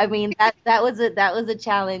 yeah, I mean, that was a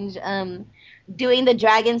challenge. Doing the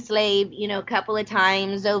Dragon Slave, a couple of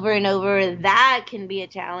times over and over, that can be a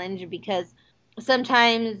challenge because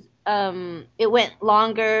sometimes it went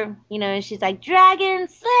longer, and she's like, Dragon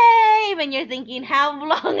Slave, and you're thinking, how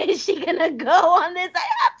long is she gonna go on this? I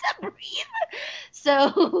have to breathe.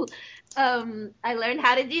 So I learned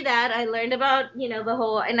how to do that. I learned about, the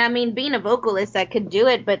whole, and I mean, being a vocalist, I could do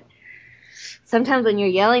it, but sometimes when you're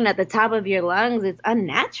yelling at the top of your lungs, it's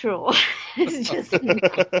unnatural. It's just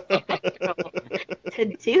unnatural to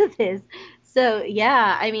do this. So,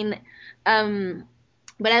 yeah, I mean,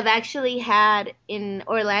 but I've actually had in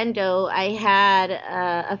Orlando, I had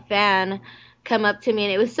a fan come up to me,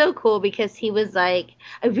 and it was so cool because he was like,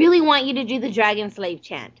 I really want you to do the Dragon Slave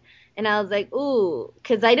chant. And I was like, ooh,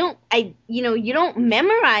 because you don't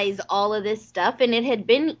memorize all of this stuff. And it had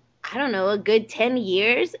been, I don't know, a good 10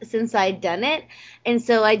 years since I'd done it. And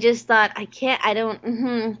so I just thought, I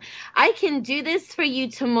can do this for you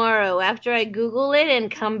tomorrow after I Google it and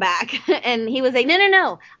come back. And he was like,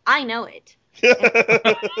 no, I know it. And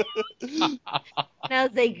I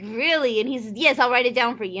was like, really? And he says, yes, I'll write it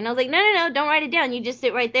down for you. And I was like, no, don't write it down. You just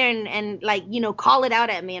sit right there and like, call it out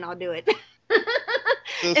at me and I'll do it.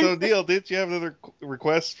 So Neil, did you have another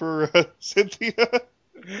request for Cynthia?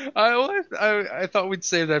 I thought we'd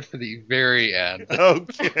save that for the very end.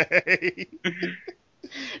 Okay.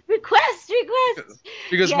 Request.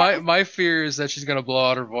 Because my fear is that she's going to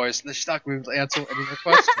blow out her voice and then she's not going to be able to answer any more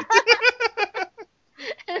questions.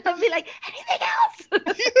 And I'll be like, anything else?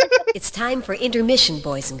 It's time for intermission,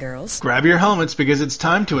 boys and girls. Grab your helmets because it's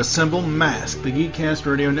time to assemble Mask. The Geekcast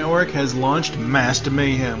Radio Network has launched Masked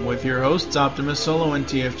Mayhem with your hosts Optimus Solo and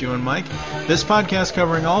TFG and Mike. This podcast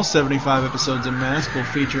covering all 75 episodes of Mask will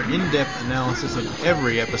feature in-depth analysis of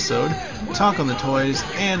every episode, talk on the toys,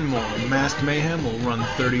 and more. Masked Mayhem will run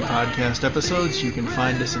 30 podcast episodes. You can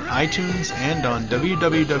find us in iTunes and on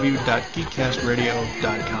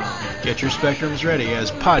www.geekcastradio.com. Get your spectrums ready as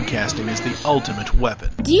podcasting is the ultimate weapon.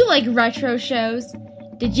 Do you like retro shows?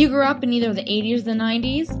 Did you grow up in either the 80s or the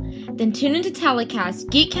 90s? Then tune into Telecast,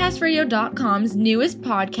 geekcastradio.com's newest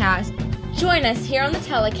podcast, Join us here on the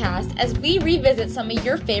telecast as we revisit some of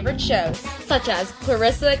your favorite shows, such as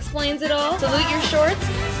Clarissa Explains It All, Salute Your Shorts,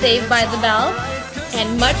 Saved by the Bell,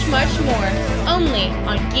 and much, much more, only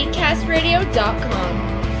on GeekCastRadio.com.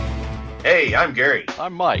 Hey, I'm Gary.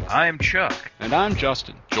 I'm Mike. I'm Chuck. And I'm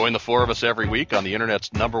Justin. Join the four of us every week on the internet's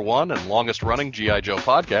 #1 and longest-running G.I. Joe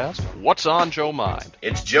podcast, What's on Joe Mind?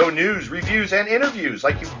 It's Joe news, reviews, and interviews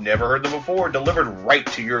like you've never heard them before, delivered right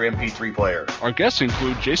to your MP3 player. Our guests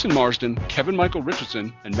include Jason Marsden, Kevin Michael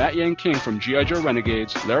Richardson, and Matt Yang King from G.I. Joe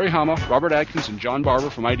Renegades, Larry Hama, Robert Atkins, and John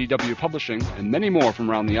Barber from IDW Publishing, and many more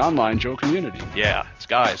from around the online Joe community. Yeah, it's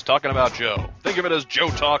guys talking about Joe. Think of it as Joe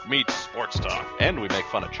Talk meets sports talk. And we make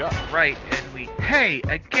fun of Chuck. Right, and we... Hey,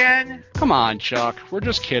 again? Come on, Chuck. We're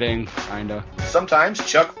just kidding. Kinda. Sometimes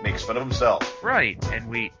Chuck makes fun of himself. Right, and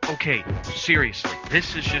we... Okay, seriously,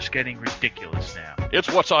 this is just getting ridiculous now.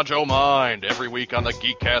 It's What's on Joe Mind, every week on the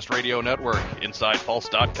Geekcast Radio Network,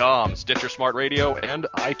 InsidePulse.com, Stitcher Smart Radio, and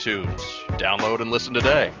iTunes. Download and listen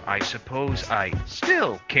today. I suppose I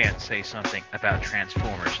still can't say something about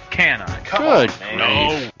Transformers, can I? Come Good. on, man.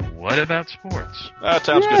 No. What about sports? That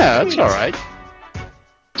sounds good. Yeah, that's all right.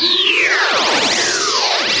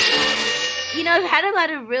 You know, I've had a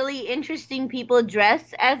lot of really interesting people dress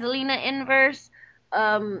as Lena Inverse.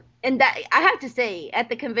 And that, I have to say, at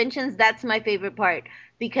the conventions, that's my favorite part,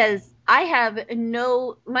 because I have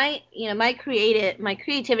my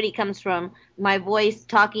creativity comes from my voice,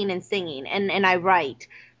 talking and singing, and I write.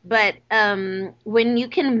 But when you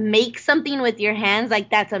can make something with your hands, like,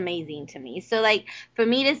 that's amazing to me. So, like, for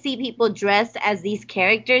me to see people dressed as these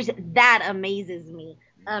characters, that amazes me.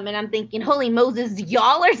 And I'm thinking, holy Moses,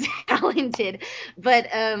 y'all are talented. But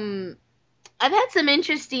I've had some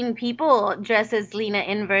interesting people dress as Lena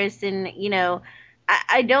Inverse, and, you know,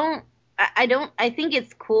 I think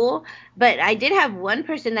it's cool, but I did have one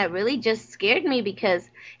person that really just scared me, because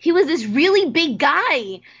he was this really big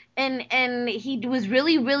guy, and he was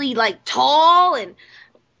really, really, like, tall, and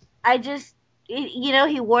I just, you know,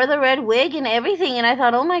 he wore the red wig and everything, and I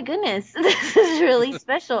thought, oh my goodness, this is really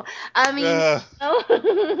special. I mean,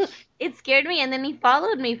 it scared me, and then he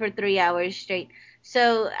followed me for 3 hours straight.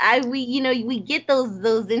 So we get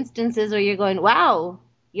those instances where you're going, wow,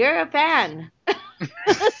 you're a fan.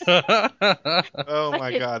 Oh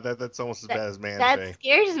my God, that's almost as bad as Man That Faye.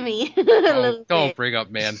 scares me a little Don't bit. bring up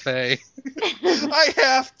Man Faye. I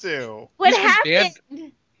have to. What happened?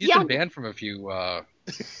 He's been banned from a few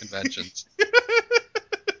conventions.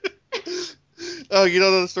 Oh, you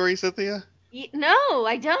don't know the story, Cynthia? No,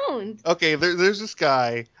 I don't. Okay, there's this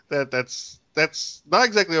guy that's not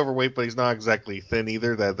exactly overweight, but he's not exactly thin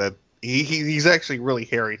either. That he's actually really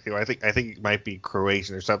hairy too. I think he might be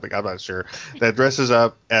Croatian or something. I'm not sure. That dresses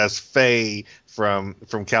up as Faye from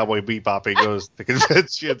Cowboy Bebop. He goes to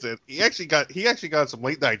conventions, and he actually got some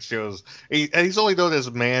late night shows. And he's only known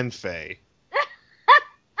as Man Faye.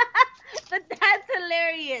 But that's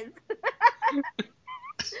hilarious.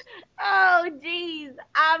 Oh, jeez.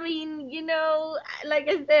 I mean, you know, like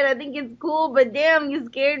I said, I think it's cool, but damn, you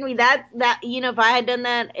scared me. That you know, if I had done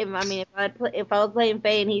that, if I was playing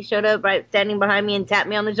Faye and he showed up right standing behind me and tapped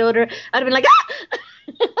me on the shoulder, I'd have been like, ah!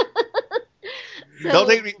 So,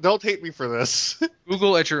 Don't hate me for this.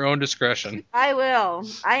 Google at your own discretion. I will.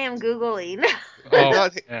 I am Googling. Oh,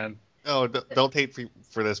 man. Oh, don't hate me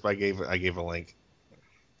for this, but I gave a link.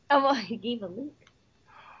 Oh, well, you gave a link.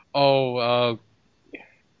 Oh,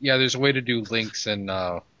 yeah, there's a way to do links in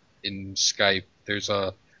Skype. There's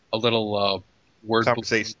a little word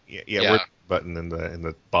conversation. Yeah, word button in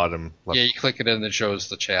the bottom left. Yeah, you click it and it shows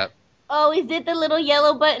the chat. Oh, is it the little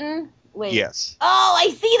yellow button? Wait. Yes. Oh, I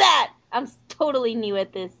see that. I'm totally new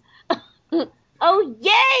at this. Oh,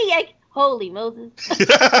 yay! Holy Moses.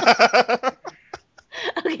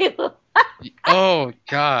 Okay. Well, Oh,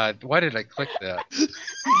 God. Why did I click that?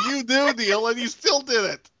 You knew, Neil, and you still did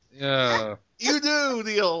it. Yeah. You knew,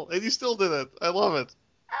 Neil, and you still did it. I love it.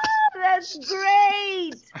 Oh, that's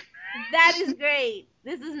great. That is great.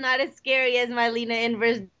 This is not as scary as my Lena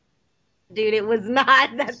Inverse. Dude, it was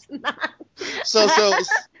not. That's not. So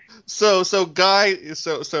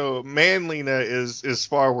Man Lena is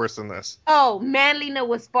far worse than this. Oh, Man Lena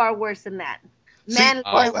was far worse than that.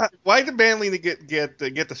 Why did Man Lena get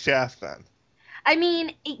the shaft then? I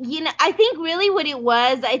mean, you know, I think really what it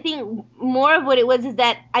was, I think more of what it was is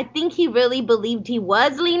that I think he really believed he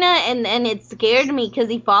was Lena, and it scared me because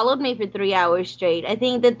he followed me for 3 hours straight. I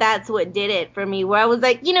think that's what did it for me, where I was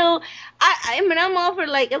like, you know, I mean, I'm all for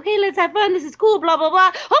like, okay, let's have fun, this is cool, blah, blah,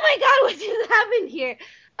 blah. Oh my God, what just happened here?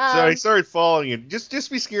 So he started following you. Just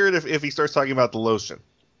be scared if he starts talking about the lotion.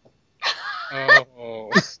 Oh.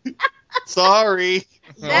 Sorry.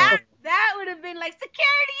 That would have been like,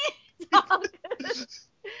 security! talk.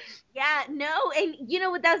 Yeah, no, and you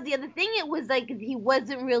know what? That's the other thing. It was like he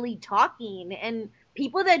wasn't really talking, and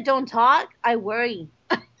people that don't talk, I worry.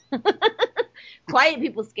 Quiet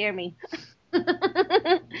people scare me.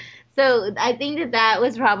 So I think that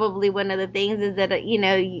was probably one of the things is that,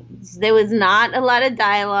 there was not a lot of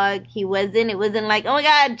dialogue. It wasn't like, oh my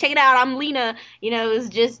God, check it out, I'm Lena. He was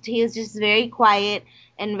just very quiet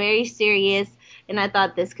and very serious. And I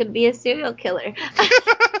thought this could be a serial killer.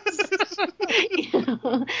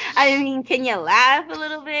 I mean, can you laugh a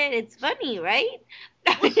little bit? It's funny, right?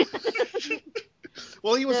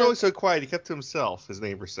 Well, he was always so quiet. He kept to himself, his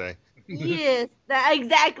neighbors say. Yes,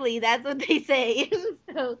 exactly. That's what they say.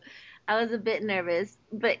 So I was a bit nervous.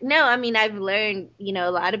 But no, I mean, I've learned,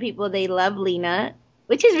 a lot of people, they love Lena,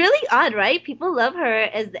 which is really odd, right? People love her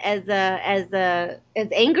as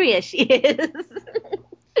angry as she is.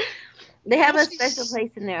 They have a special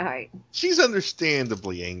place in their heart. She's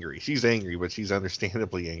understandably angry. She's angry, but she's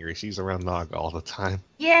understandably angry. She's around Naga all the time.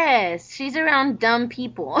 Yes, she's around dumb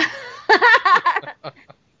people.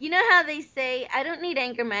 You know how they say, I don't need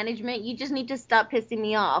anger management, you just need to stop pissing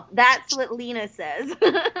me off. That's what Lena says.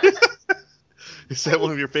 Is that one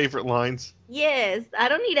of your favorite lines? Yes, I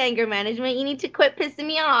don't need anger management, you need to quit pissing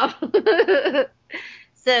me off.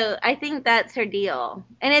 So I think that's her deal.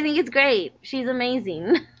 And I think it's great. She's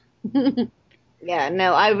amazing. Yeah,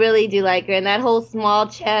 no, I really do like her. And that whole small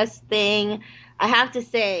chest thing, I have to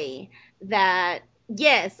say that,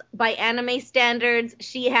 yes, by anime standards,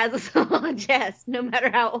 she has a small chest, no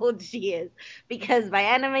matter how old she is. Because by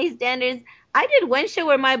anime standards, I did one show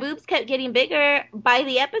where my boobs kept getting bigger by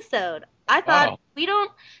the episode. I thought, If we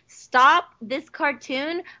don't stop this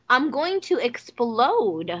cartoon, I'm going to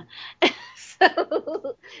explode.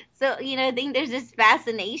 So I think there's this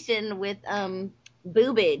fascination with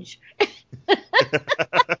boobage.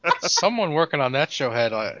 Someone working on that show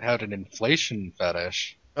had an inflation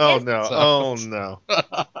fetish. Oh no! Oh no!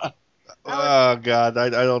 Oh God! I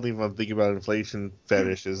don't even want to think about inflation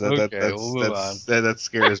fetishes. That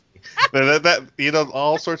scares me. But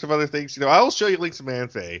all sorts of other things. I will show you links to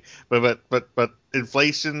Manfei, but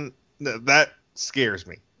inflation, that scares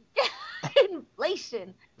me.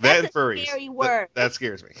 Inflation. That's a scary word. That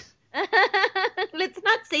scares me. Let's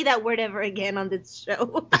not say that word ever again on this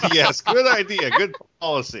show. Yes, good idea. Good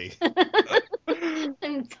policy.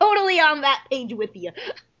 I'm totally on that page with you.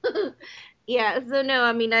 Yeah, so no,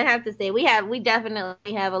 I mean, I have to say we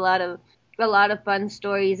definitely have a lot of fun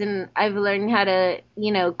stories, and I've learned how to,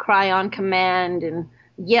 cry on command and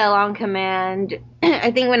yell on command.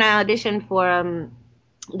 I think when I auditioned for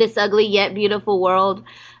This Ugly Yet Beautiful World,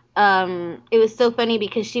 it was so funny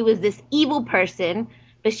because she was this evil person,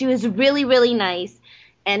 but she was really, really nice.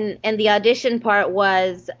 And the audition part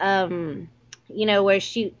was, where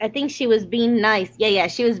I think she was being nice. Yeah,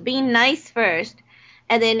 she was being nice first.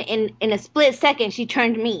 And then in a split second, she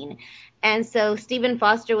turned mean. And so Stephen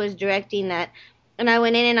Foster was directing that. And I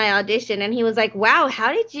went in and I auditioned, and he was like, "Wow,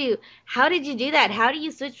 how did you do that? How do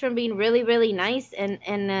you switch from being really, really nice and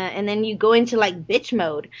then you go into like bitch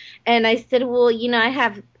mode?" And I said, "Well, I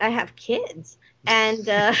have kids, and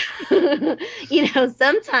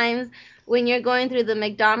sometimes when you're going through the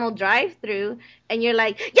McDonald's drive-thru and you're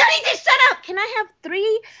like, you need to shut up. Can I have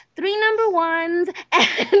three number ones?"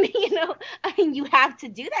 And you have to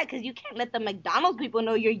do that because you can't let the McDonald's people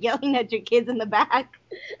know you're yelling at your kids in the back.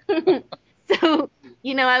 So,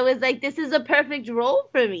 I was like, this is a perfect role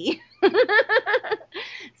for me.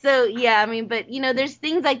 So, yeah, I mean, but, there's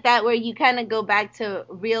things like that where you kind of go back to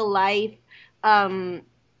real life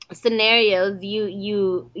scenarios.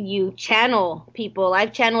 You channel people.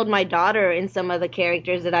 I've channeled my daughter in some of the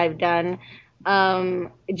characters that I've done.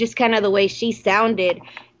 Just kind of the way she sounded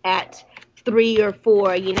at 3 or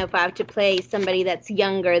 4. If I have to play somebody that's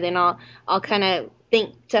younger, then I'll kind of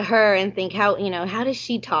think to her and think how does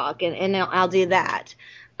she talk, and I'll do that.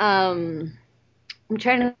 I'm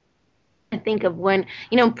trying to think of when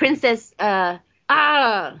Princess 9.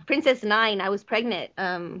 I was pregnant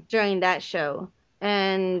during that show,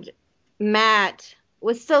 and Matt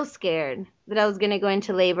was so scared that I was going to go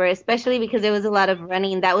into labor, especially because there was a lot of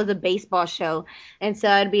running. That was a baseball show, and so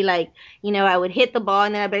I'd be like, I would hit the ball,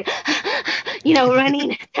 and then I'd be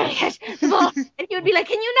running to catch the ball, and he would be like,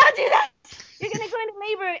 "Can you not do that? You're going to go into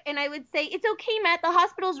labor." And I would say, "It's okay, Matt. The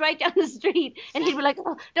hospital's right down the street." And he'd be like,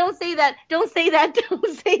 "Oh, don't say that. Don't say that. Don't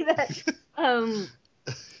say that."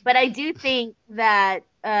 But I do think that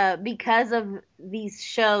because of these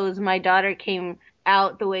shows, my daughter came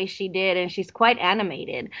out the way she did, and she's quite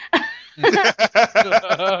animated.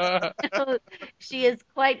 She is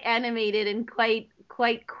quite animated and quite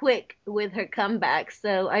quite quick with her comeback,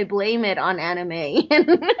 so I blame it on anime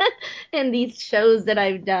and these shows that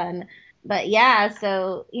I've done. But yeah,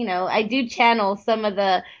 so I do channel some of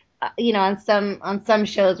the on some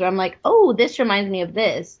shows where I'm like, oh, this reminds me of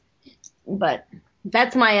this. But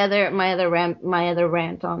that's my other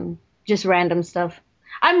rant on just random stuff.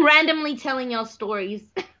 I'm randomly telling y'all stories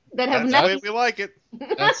that have That's nothing. the way we like it.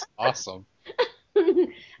 That's awesome.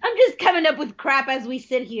 I'm just coming up with crap as we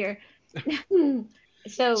sit here.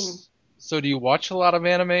 So do you watch a lot of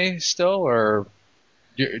anime still, or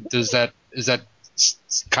is that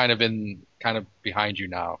kind of behind you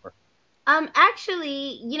now?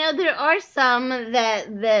 Actually, there are some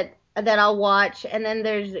that I'll watch, and then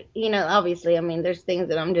there's, obviously, I mean, there's things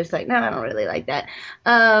that I'm just like, no, I don't really like that.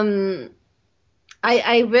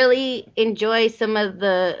 I really enjoy some of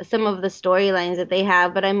the storylines that they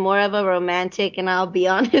have, but I'm more of a romantic, and I'll be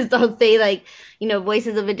honest, I'll say, like,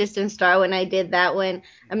 Voices of a Distant Star, when I did that one,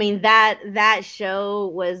 I mean, that show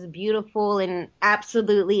was beautiful in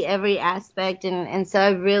absolutely every aspect, and so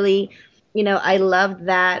I really, I loved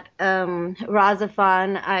that.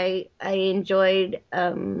 Razafan, I enjoyed,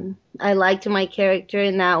 I liked my character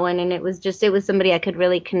in that one, and it was somebody I could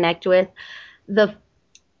really connect with. The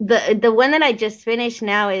one that I just finished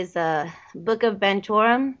now is Book of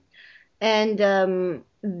Bantorum, and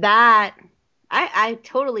that I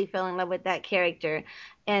totally fell in love with that character,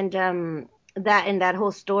 and that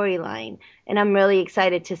whole storyline, and I'm really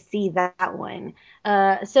excited to see that one.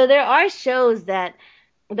 So there are shows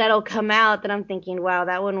that'll come out that I'm thinking, wow,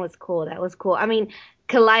 that one was cool. That was cool. I mean,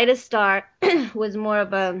 Kaleidostar was more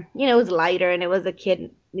of a, it was lighter, and it was a kid,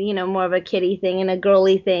 more of a kiddie thing and a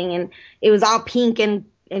girly thing, and it was all pink and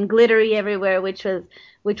glittery everywhere, which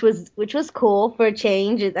was cool for a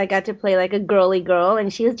change. I got to play like a girly girl,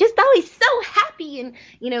 and she was just always so happy, and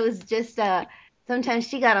it was just sometimes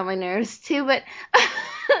she got on my nerves too, but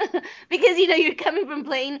because you're coming from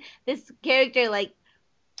playing this character like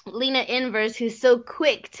Lena Inverse, who's so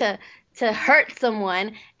quick to hurt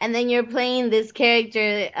someone, and then you're playing this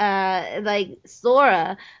character like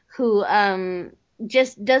Sora, who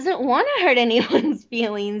just doesn't want to hurt anyone's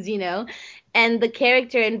feelings, And the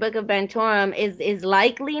character in Book of Bantorum is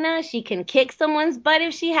like Lena. She can kick someone's butt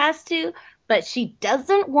if she has to, but she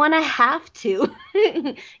doesn't want to have to.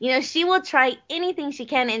 She will try anything she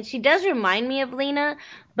can, and she does remind me of Lena,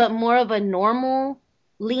 but more of a normal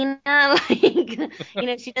Lena.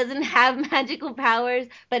 Like, she doesn't have magical powers,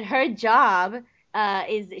 but her job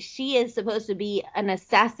she is supposed to be an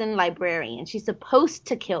assassin librarian. She's supposed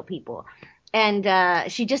to kill people, and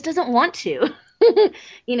she just doesn't want to.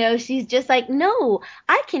 She's just like, no,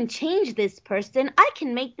 I can change this person. I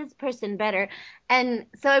can make this person better. And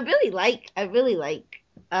so I really like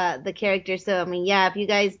the character. So, I mean, yeah, if you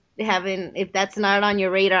guys if that's not on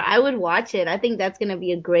your radar, I would watch it. I think that's going to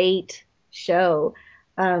be a great show.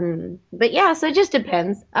 But yeah, so it just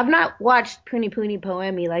depends. I've not watched Puni Puni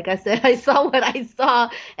Poemi. Like I said, I saw what I saw,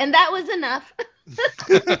 and that was enough.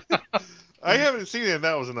 I haven't seen it, and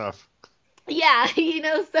that was enough. Yeah, I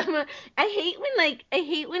hate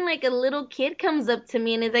when like a little kid comes up to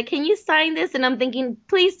me and is like, "Can you sign this?" And I'm thinking,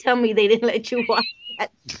 please tell me they didn't let you watch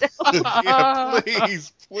that show. Yeah,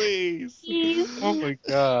 please. Oh my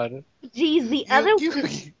God.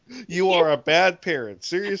 Jeez, you are a bad parent.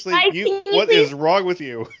 Seriously, right, what is wrong with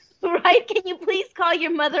you? Right? Can you please call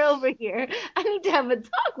your mother over here? I need to have a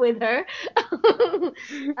talk with her.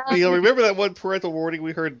 Remember that one parental warning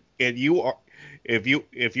we heard? And you are. If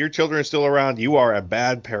your children are still around, you are a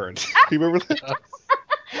bad parent. You remember that?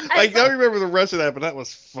 I don't remember the rest of that, but that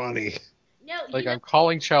was funny. No, I'm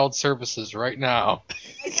calling child services right now.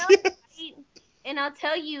 I know, right? And I'll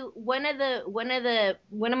tell you, one of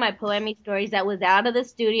my Poemi stories that was out of the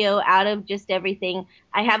studio, out of just everything.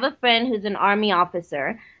 I have a friend who's an Army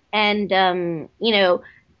officer, and a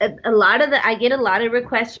lot of I get a lot of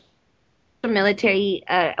requests from military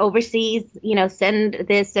overseas, send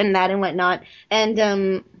this, send that, and whatnot.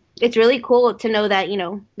 And it's really cool to know that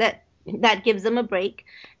that gives them a break,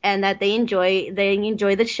 and that they enjoy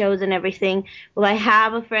the shows and everything. Well, I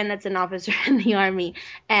have a friend that's an officer in the Army,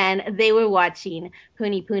 and they were watching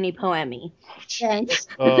Puni Puni Poemi. And,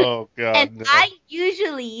 oh God! And no. I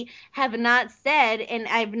usually have not said, and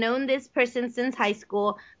I've known this person since high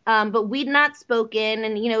school, but we'd not spoken,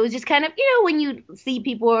 and it was just kind of when you see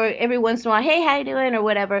people every once in a while, hey, how you doing, or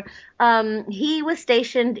whatever. He was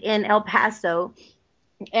stationed in El Paso,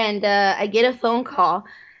 and I get a phone call.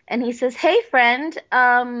 And he says, "Hey, friend,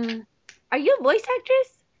 are you a voice actress?"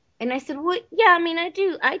 And I said, "Well, yeah, I mean, I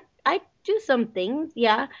do. I do some things,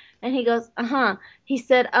 yeah. And he goes, uh-huh. He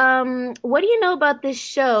said, what do you know about this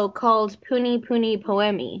show called Puni Puni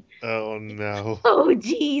Poemi? Oh, no. Oh,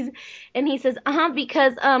 geez. And he says,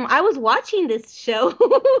 because I was watching this show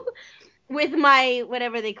with my,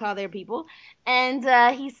 whatever they call their people. And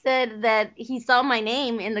he said that he saw my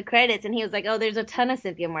name in the credits, and he was like, oh, there's a ton of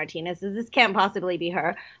Cynthia Martinez. This can't possibly be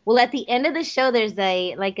her. Well, at the end of the show, there's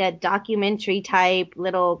a documentary type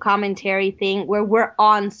little commentary thing where we're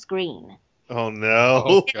on screen. Oh,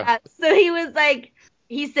 no. Yeah, so he was like,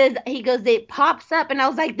 he goes, it pops up, and I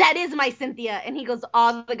was like, that is my Cynthia. And he goes,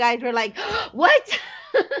 all the guys were like, what?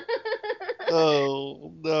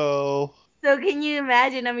 Oh, no. So can you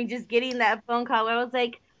imagine, just getting that phone call where I was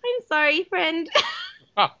like, I'm sorry, friend.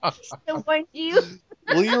 I still warned you.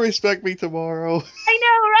 Will you respect me tomorrow? I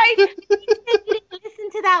know, right? You said you didn't listen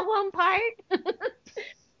to that one part.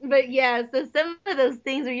 But yeah, so some of those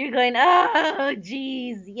things where you're going, oh,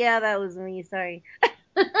 geez. Yeah, that was me. Sorry.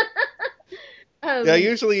 Yeah,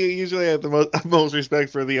 usually I have the most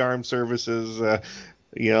respect for the armed services. My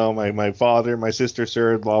father, my sister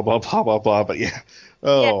served, blah, blah, blah, blah, blah. But yeah.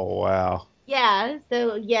 Oh, yeah. Wow. Yeah,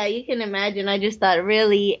 so yeah, you can imagine. I just thought,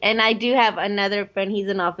 really, and I do have another friend. He's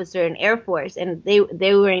an officer in Air Force, and they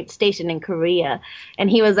were stationed in Korea, and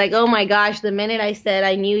he was like, "Oh my gosh!" The minute I said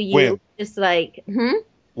I knew you, just like,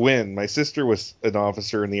 When my sister was an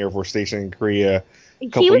officer in the Air Force station in Korea a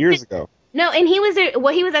couple years ago. No, and he was there.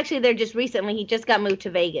 Well, he was actually there just recently. He just got moved to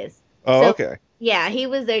Vegas. Oh, okay. Yeah, he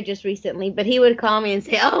was there just recently, but he would call me and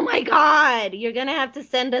say, "Oh my God, you're gonna have to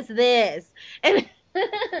send us this," and.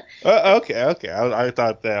 Okay. I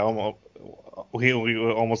thought that we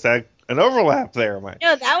almost had an overlap there, Mike.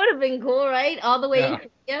 No, that would have been cool, right? All the way in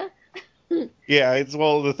Korea. Yeah,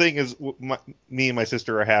 the thing is, me and my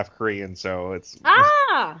sister are half Korean, so it's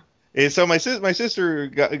so my sister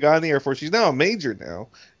got in the Air Force. She's now a major now,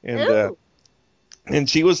 and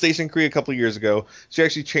she was stationed in Korea a couple of years ago. She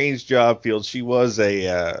actually changed job fields. She was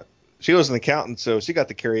an accountant, so she got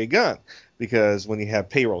to carry a gun. Because when you have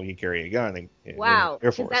payroll, you carry a gun. Wow,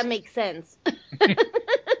 does that make sense?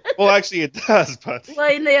 Well, actually, it does, but well,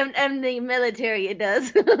 in the military, it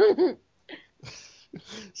does.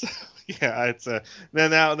 So, yeah, it's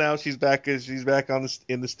now she's back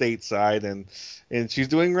in the state side, and she's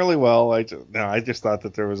doing really well. I just thought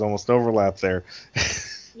that there was almost overlap there.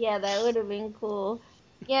 Yeah, that would have been cool.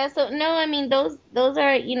 Yeah, so no, those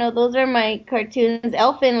are my cartoons.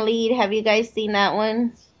 Elfin Lied, have you guys seen that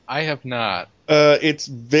one? I have not. It's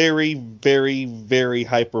very, very, very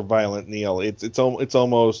hyper violent, Neil. It's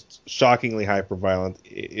almost shockingly hyper violent.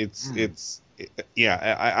 I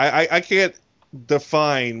can't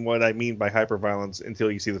define what I mean by hyper violence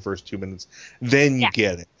until you see the first 2 minutes. Then you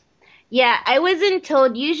get it. Yeah, I wasn't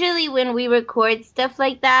told. Usually when we record stuff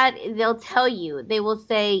like that, they'll tell you. They will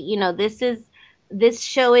say, this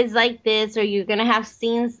show is like this, or you're gonna have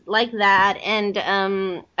scenes like that. And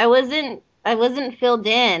I wasn't filled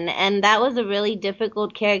in, and that was a really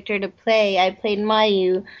difficult character to play. I played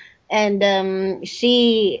Mayu, and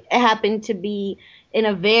she happened to be in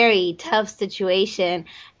a very tough situation.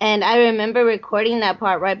 And I remember recording that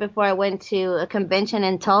part right before I went to a convention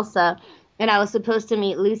in Tulsa, and I was supposed to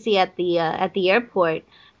meet Lucy at the airport.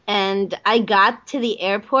 And I got to the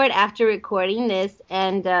airport after recording this,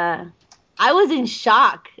 and I was in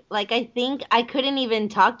shock. Like, I think I couldn't even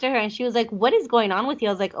talk to her, and she was like, "What is going on with you?"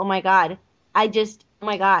 I was like, "Oh my God." Oh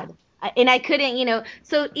my God. And I couldn't,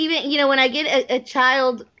 so even, when I get a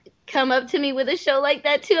child come up to me with a show like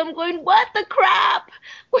that too, I'm going, what the crap?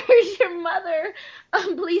 Where's your mother?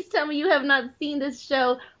 Please tell me you have not seen this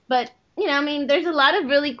show. But, there's a lot of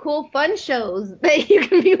really cool, fun shows that you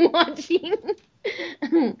can be watching.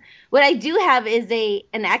 What I do have is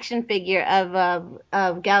an action figure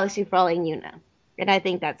of Galaxy Falling Yuna. And I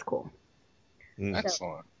think that's cool.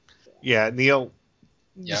 Excellent. Yeah, Neil.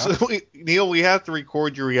 Yeah. So Neil, we have to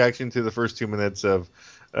record your reaction to the first 2 minutes of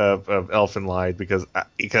Elfin Lied because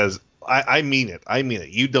I mean it. I mean it.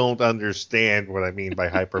 You don't understand what I mean by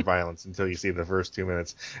hyperviolence until you see the first 2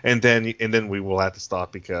 minutes, and then we will have to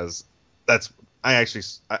stop because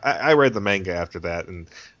I read the manga after that, and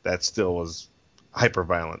that still was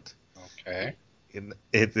hyperviolent. Okay.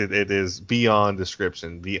 It is beyond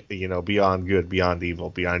description. Beyond good, beyond evil,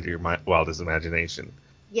 beyond your wildest imagination.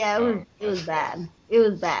 Yeah, it was bad. It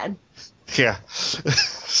was bad. Yeah.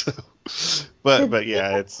 but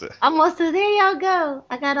yeah, it's almost. So there y'all go.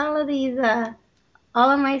 I got all of these, all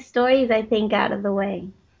of my stories, I think, out of the way.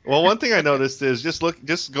 Well, one thing I noticed is just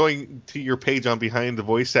going to your page on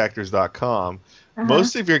BehindTheVoiceActors.com.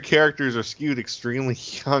 Most of your characters are skewed extremely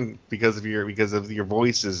young because of your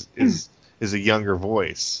voice is a younger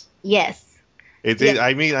voice. Yes. Have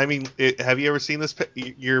you ever seen this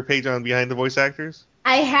your page on Behind the Voice Actors?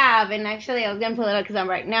 I have, and actually I was gonna pull it up because I'm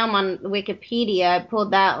on Wikipedia. I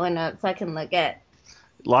pulled that one up so I can look at.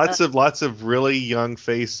 Lots of really young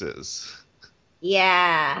faces.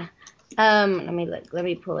 Yeah. Let me look. Let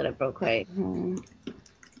me pull it up real quick.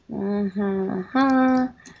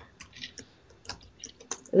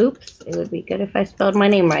 Oops. It would be good if I spelled my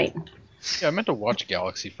name right. Yeah, I meant to watch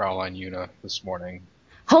Galaxy Fraulein Una this morning.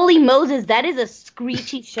 Holy Moses, that is a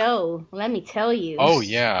screechy show. Let me tell you. Oh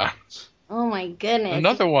yeah. Oh my goodness.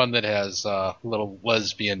 Another one that has a little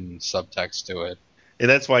lesbian subtext to it. And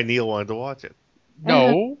that's why Neil wanted to watch it.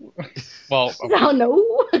 No. Well. Oh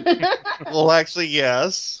no. Well, actually,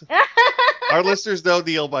 yes. Our listeners know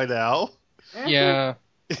Neil by now. Yeah.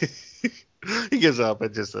 He gives up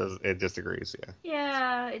and just agrees. Yeah.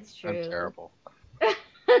 Yeah, it's true. I'm terrible.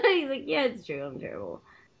 He's like, yeah, it's true. I'm terrible.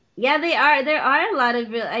 Yeah, they are. There are a lot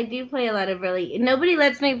of I do play a lot of really. Nobody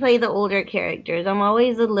lets me play the older characters. I'm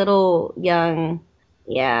always a little young.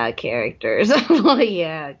 Yeah, characters.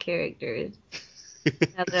 Yeah, characters.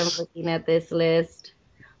 Now that I'm looking at this list,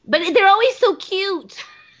 but they're always so cute.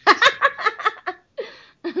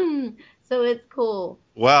 So it's cool.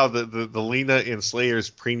 Wow, the Lena in Slayer's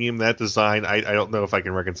premium, that design. I don't know if I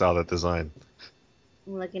can reconcile that design.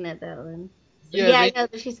 I'm looking at that one. Yeah, I know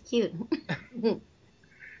that she's cute.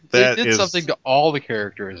 They did something to all the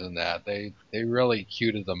characters in that. They really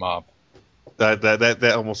cuted them up.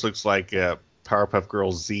 That almost looks like Powerpuff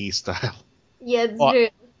Girls Z style. Yeah, it's true.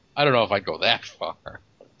 I don't know if I'd go that far.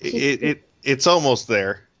 It's almost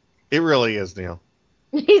there. It really is, Neil.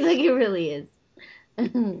 He's like, it really is.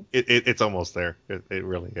 It's almost there. It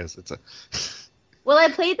really is. Well, I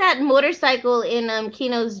played that motorcycle in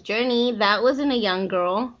Kino's Journey. That wasn't a young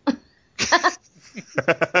girl.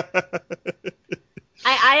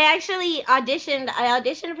 I actually auditioned. I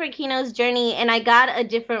auditioned for Kino's Journey, and I got a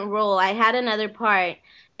different role. I had another part,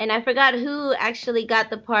 and I forgot who actually got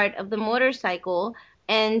the part of the motorcycle.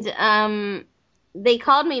 And they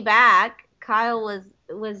called me back. Kyle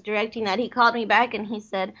was directing that. He called me back, and he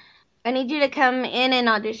said, I need you to come in and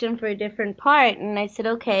audition for a different part. And I said,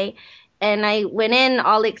 okay. And I went in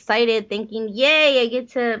all excited, thinking, yay, I get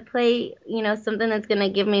to play, something that's going to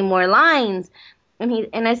give me more lines.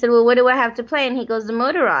 And I said, well, what do I have to play? And he goes, the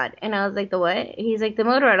motor rod. And I was like, the what? He's like, the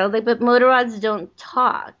motor rod. I was like, but motor rods don't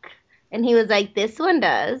talk. And he was like, this one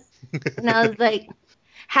does. And I was like,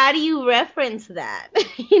 how do you reference that?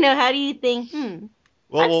 How do you think,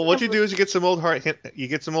 Well, what you do is you get some old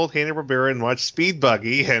Hanna-Barbera and watch Speed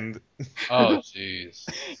Buggy and. Oh, jeez.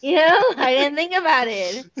 I didn't think about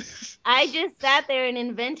it. I just sat there and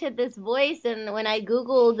invented this voice, and when I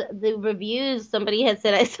Googled the reviews, somebody had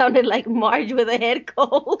said I sounded like Marge with a head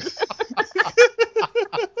cold.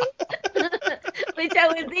 Which I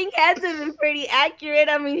would think had to be pretty accurate.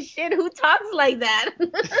 I mean, shit, who talks like that?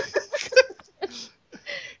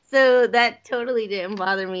 So that totally didn't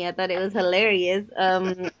bother me. I thought it was hilarious.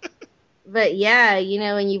 But yeah,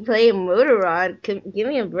 when you play a motor rod, give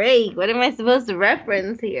me a break. What am I supposed to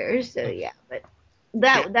reference here? So yeah, but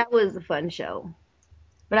that was a fun show.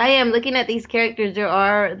 But I am looking at these characters. There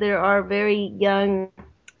are very young,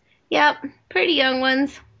 pretty young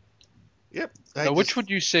ones. Yep. Which would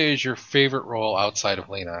you say is your favorite role outside of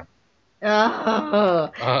Lena?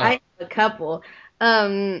 I have a couple.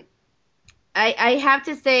 I have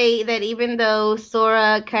to say that even though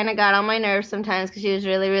Sora kind of got on my nerves sometimes because she was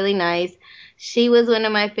really, really nice, she was one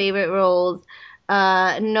of my favorite roles.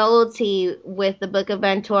 Novelty with the Book of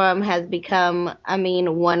Vantorum has become,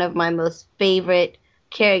 one of my most favorite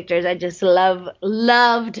characters. I just loved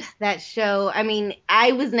that show.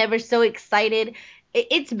 I was never so excited.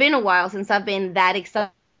 It's been a while since I've been that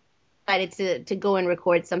excited to go and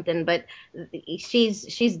record something, but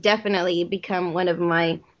she's definitely become one of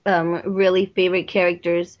my really favorite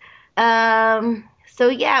characters. So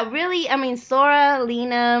yeah, really, Sora,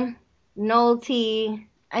 Lena, Novelty.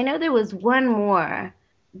 I know there was one more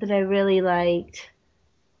that I really liked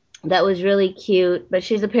that was really cute, but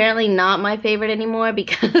she's apparently not my favorite anymore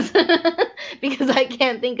because because I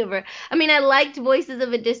can't think of her. I liked Voices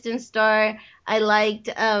of a Distant Star. I liked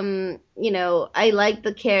I liked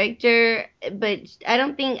the character, but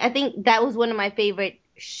I think that was one of my favorite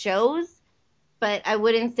shows, but I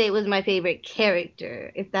wouldn't say it was my favorite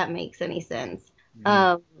character, if that makes any sense.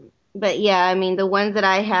 Mm-hmm. But yeah, the ones that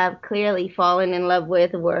I have clearly fallen in love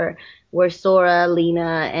with were Sora,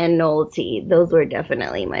 Lena, and Novelty. Those were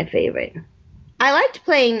definitely my favorite. I liked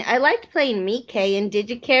playing Mickey and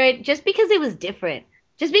Digicarrot just because it was different.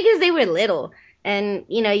 Just because they were little. And,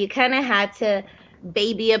 you kind of had to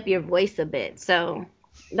baby up your voice a bit. So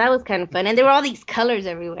that was kind of fun. And there were all these colors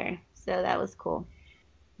everywhere. So that was cool.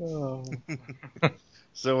 Oh.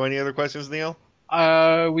 So, any other questions, Neil?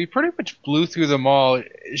 We pretty much blew through them all.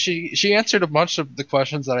 She answered a bunch of the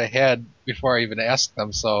questions that I had before I even asked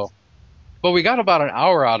them. So, but we got about an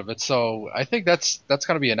hour out of it. So I think that's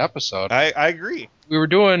going to be an episode. I agree. We were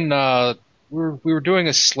doing we were doing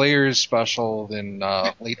a Slayers special in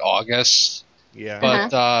late August. Yeah.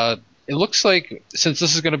 But it looks like since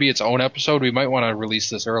this is going to be its own episode, we might want to release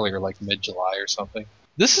this earlier, like mid-July or something.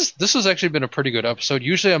 This has actually been a pretty good episode.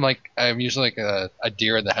 Usually I'm usually like a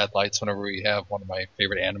deer in the headlights whenever we have one of my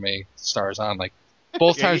favorite anime stars on. Like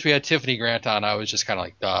both times we had Tiffany Grant on, I was just kind of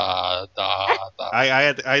like da da da. I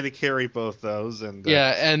had to carry both those, and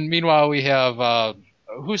yeah. And meanwhile we have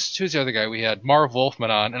who's the other guy? We had Marv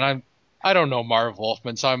Wolfman on, and I don't know Marv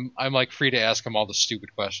Wolfman, so I'm like free to ask him all the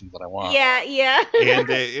stupid questions that I want. Yeah.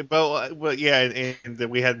 And but yeah, and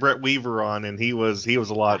we had Brett Weaver on, and he was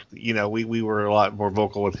a lot. You know, we were a lot more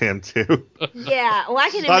vocal with him too. Yeah, well, I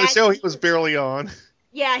can imagine. On the show, he was barely on.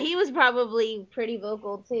 Yeah, he was probably pretty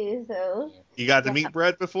vocal too. So you got to meet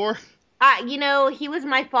Brett before? He was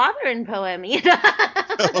my father in Poem. You know?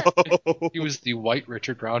 He was the white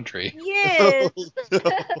Richard Roundtree. Yes.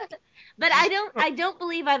 But I don't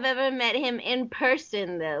believe I've ever met him in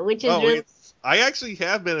person though, which is really. I actually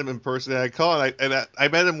have met him in person at a con, and I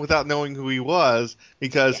met him without knowing who he was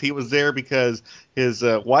because he was there because his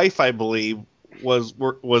wife, I believe, was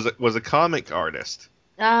a comic artist.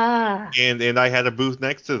 Ah. And I had a booth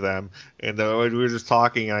next to them, and we were just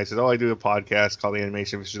talking, and I said, I do a podcast called The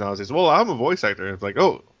Animation Aficionados. He said, well, I'm a voice actor. And it's like,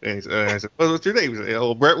 oh. And I said, well, what's your name? He said,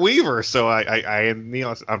 oh, Brett Weaver. So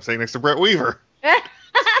I'm sitting next to Brett Weaver. Yeah,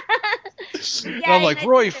 I'm like,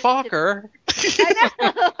 Roy Fokker.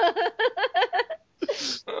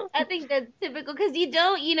 I think that's typical because you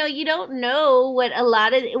don't know what a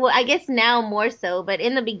lot of, well, I guess now more so, but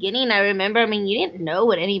in the beginning, I remember, you didn't know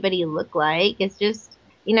what anybody looked like. It's just,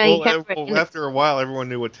 after a while, everyone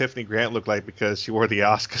knew what Tiffany Grant looked like because she wore the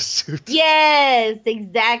Asuka suit. Yes,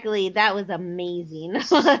 exactly. That was amazing.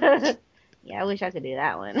 Yeah, I wish I could do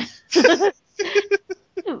that one.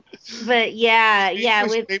 But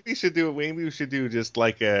maybe we should do just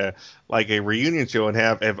like a reunion show and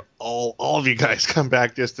have all of you guys come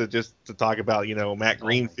back just to talk about Matt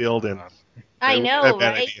Greenfield and I know,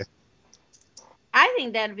 right? Idea. I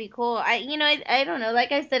think that'd be cool. I don't know.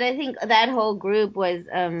 Like I said, I think that whole group was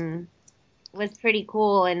pretty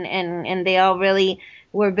cool, and they all really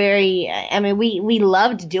were very. We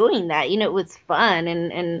loved doing that. It was fun,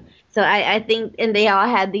 and so I think, and they all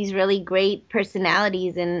had these really great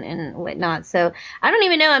personalities and whatnot. So I don't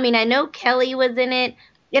even know. I know Kelly was in it,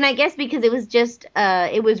 and I guess because it was just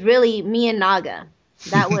it was really me and Naga.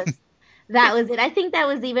 That was. That was it. I think that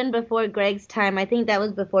was even before Greg's time. I think that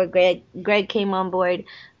was before Greg came on board.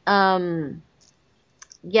 Yeah,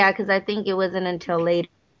 because I think it wasn't until later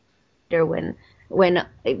when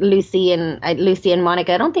Lucy and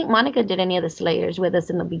Monica. I don't think Monica did any of the Slayers with us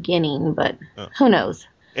in the beginning, but who knows?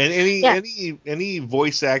 And any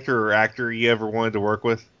voice actor or actor you ever wanted to work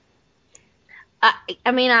with? I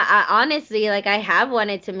honestly, I have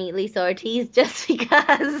wanted to meet Lisa Ortiz just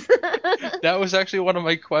because. That was actually one of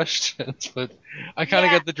my questions, but I kind of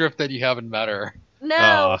get the drift that you haven't met her.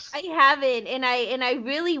 No, I haven't, and I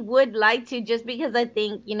really would like to, just because I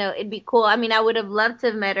think it'd be cool. I would have loved to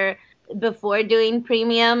have met her before doing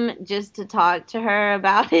Premium, just to talk to her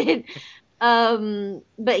about it.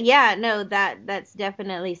 But yeah, no, that's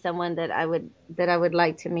definitely someone that I would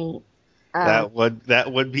like to meet. That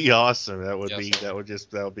would be awesome. That would be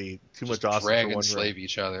too much awesome. Drag for one and slave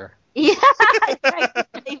each other. Yeah, drag and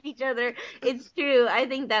slave each other. It's true. I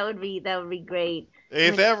think that would be great.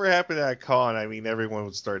 If that ever happened at con, everyone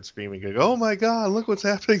would start screaming, going, "Oh my God, look what's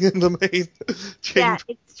happening in the main chamber." Yeah,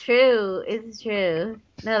 it's true. It's true.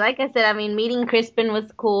 No, like I said, meeting Crispin was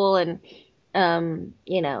cool, and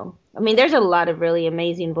there's a lot of really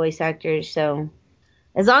amazing voice actors. So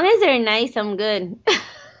as long as they're nice, I'm good.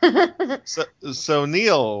 So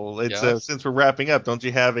Neil, since we're wrapping up, don't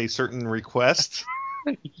you have a certain request?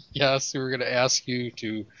 Yes, we were going to ask you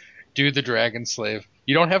to do the Dragon Slave.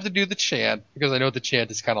 You don't have to do the chant, because I know the chant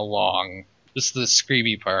is kind of long. Just the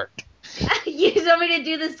screamy part. You want me to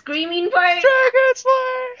do the screaming part? Dragon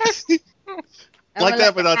Slave! Like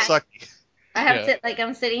that, but not sucky. I have to,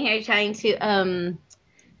 I'm sitting here trying to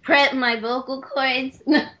prep my vocal cords.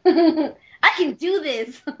 I can do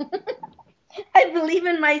this. I believe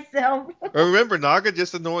in myself. Remember, Naga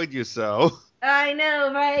just annoyed you, so. I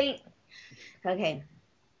know, right? Okay.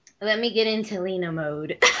 Let me get into Lena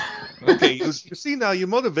mode. Okay, you see now, your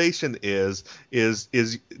motivation is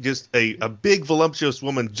just a big voluptuous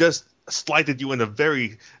woman just slighted you in a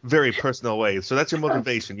very, very personal way. So that's your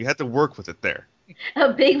motivation. You have to work with it there.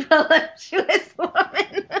 A big voluptuous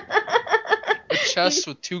woman. A chest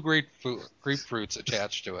with 2 grapefruits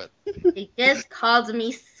attached to it. He just calls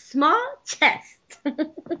me small chest.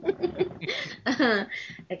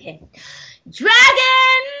 Okay.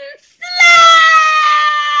 Dragon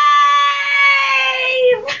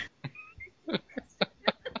Slave!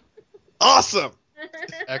 Awesome!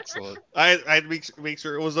 Excelled. I'd make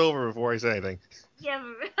sure it was over before I say anything. Yeah.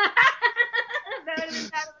 That would have been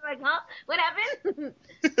like, huh? What happened?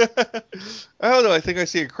 I don't know. I think I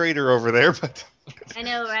see a crater over there, but I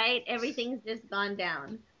know, right? Everything's just gone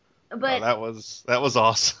down. But that was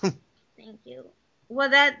awesome. Thank you. Well,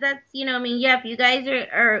 that's I mean, yeah. If you guys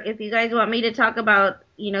if you guys want me to talk about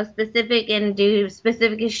specific and do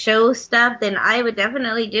specific show stuff, then I would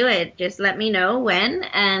definitely do it. Just let me know when,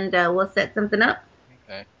 and we'll set something up.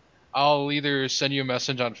 Okay. I'll either send you a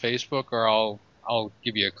message on Facebook or I'll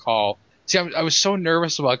give you a call. See, I was so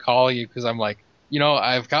nervous about calling you because I'm like,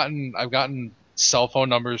 I've gotten cell phone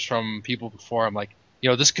numbers from people before. I'm like,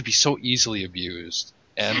 this could be so easily abused.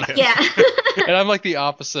 And yeah. And I'm like the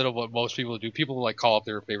opposite of what most people do. People like call up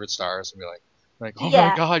their favorite stars and be like, oh Yeah.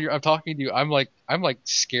 my God, I'm talking to you. I'm like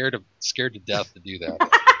scared to death to do that.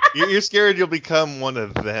 You're scared you'll become one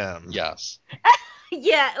of them. Yes.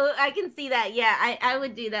 Yeah, I can see that. Yeah, I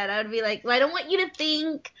would do that. I would be like, well, I don't want you to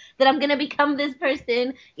think that I'm gonna become this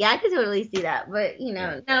person. Yeah, I could totally see that. But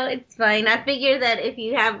no, it's fine. I figure that if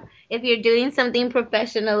you're doing something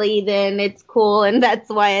professionally, then it's cool, and that's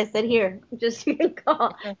why I said here, just you can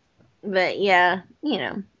call. But yeah,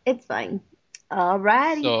 it's fine.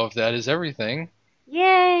 Alrighty. So if that is everything.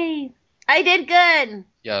 Yay! I did good.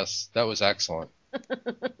 Yes, that was excellent.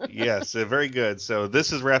 Yes, very good. So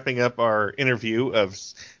this is wrapping up our interview of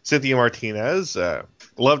Cynthia Martinez.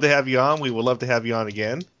 Love to have you on. We would love to have you on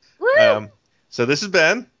again. Woo! So this is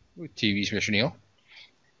Ben. With TV's Mr. Neil.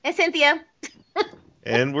 And Cynthia.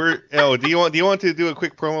 And do you want to do a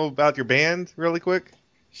quick promo about your band really quick?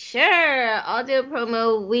 Sure, I'll do a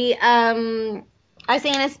promo. I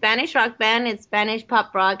sing in a Spanish rock band. It's Spanish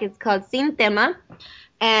pop rock. It's called Cynthia.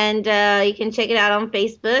 And you can check it out on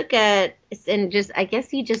Facebook I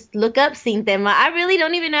guess you just look up Cynthia. I really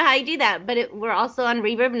don't even know how you do that, but we're also on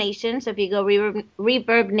Reverb Nation. So if you go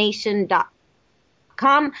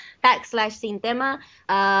reverbnation.com/Cynthia,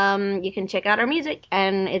 you can check out our music,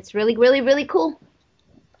 and it's really, really, really cool.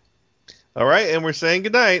 All right, and we're saying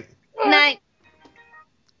good night. Good night.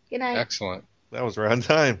 Good night. Excellent. That was right on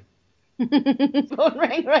time. Phone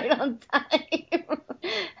rang right on time.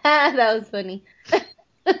 That was funny.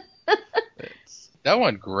 That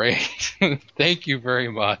went great. Thank you very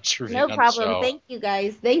much for being on the show. No problem. Thank you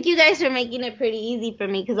guys. Thank you guys for making it pretty easy for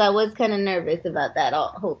me because I was kind of nervous about that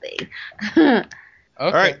whole thing. Okay.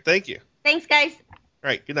 All right. Thank you. Thanks, guys. All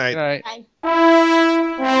right. Good night. Good night. Bye.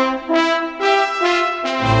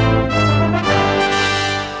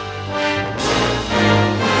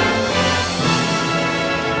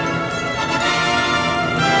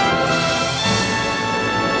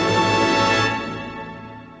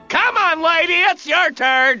 Come on, lady, it's your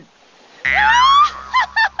turn.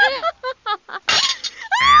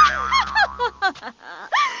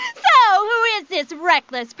 So, who is this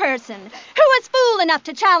reckless person who was fool enough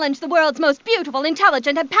to challenge the world's most beautiful,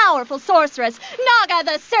 intelligent, and powerful sorceress, Naga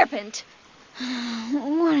the Serpent?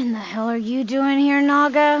 What in the hell are you doing here,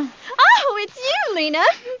 Naga? Oh, it's you, Lena.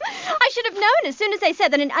 I should have known as soon as they said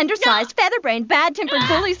that an undersized, feather-brained, bad-tempered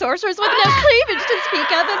bully sorceress with no cleavage to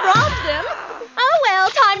speak of had robbed them. Oh, well,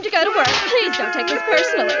 time to go to work. Please don't take this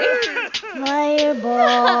personally.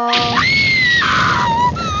 Fireball.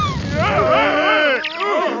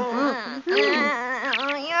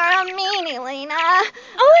 You're a meanie, Lena.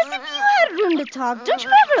 Oh, as if you had room to talk. Don't you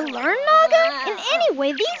ever learn, Naga? And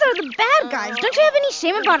anyway, these are the bad guys. Don't you have any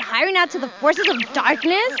shame about hiring out to the forces of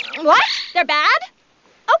darkness? What? They're bad?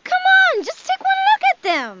 Oh, come on. Just take one look at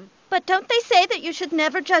them. But don't they say that you should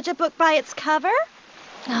never judge a book by its cover?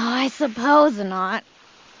 Oh, I suppose not.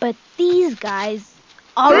 But these guys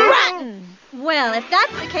are rotten. Well, if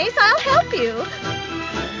that's the case, I'll help you.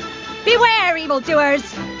 Beware, evildoers.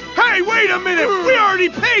 Hey, wait a minute! We already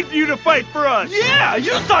paid you to fight for us! Yeah,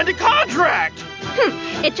 you signed a contract!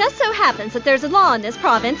 It just so happens that there's a law in this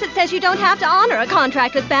province that says you don't have to honor a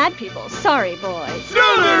contract with bad people. Sorry, boys.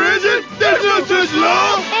 No, there isn't! There's no such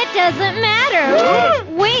law! It doesn't matter.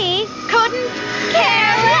 We couldn't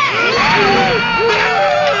care less.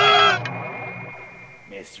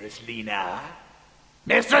 Mistress Lena?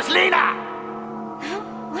 Mistress Lena!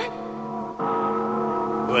 What?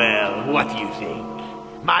 Well, what do you think?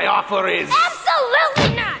 My offer is...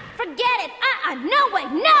 Absolutely not! Forget it! No way,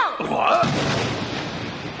 no! What?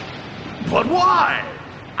 But why?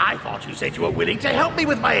 I thought you said you were willing to help me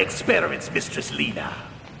with my experiments, Mistress Lena.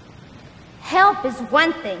 Help is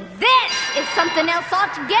one thing. This is something else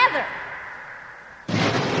altogether.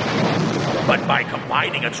 But by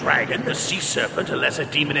combining a dragon, a sea serpent, a lesser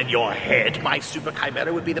demon in your head, my super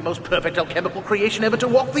chimera would be the most perfect alchemical creation ever to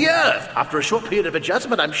walk the earth. After a short period of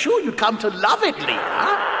adjustment, I'm sure you'd come to love it,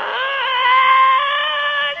 Lena.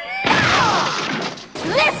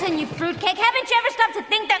 Listen, you fruitcake, haven't you ever stopped to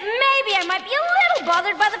think that maybe I might be a little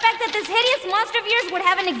bothered by the fact that this hideous monster of yours would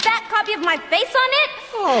have an exact copy of my face on it?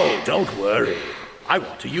 Oh, don't worry. I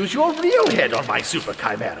want to use your real head on my super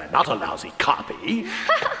chimera, not a lousy copy.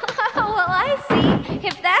 Well, I see.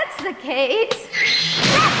 If that's the case,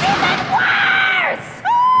 that's even worse!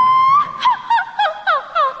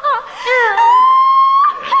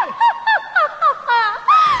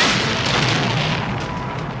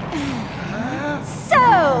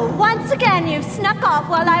 So, once again you've snuck off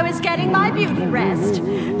while I was getting my beauty rest.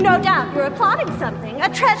 No doubt you were plotting something, a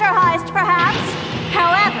treasure heist perhaps.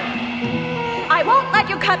 However, I won't let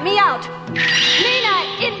you cut me out. Lena,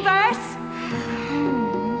 inverse.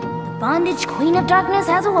 The bondage queen of darkness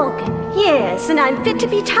has awoken. Yes, and I'm fit to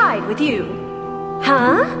be tied with you.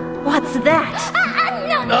 Huh? What's that?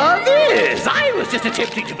 This! I was just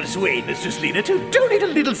attempting to persuade Mistress Lena to donate a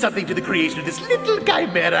little something to the creation of this little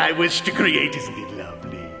chimera I wish to create. Isn't it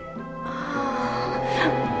lovely?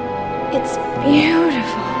 It's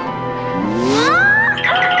beautiful.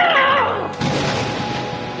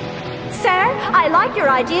 Sir, I like your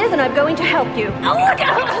ideas and I'm going to help you. What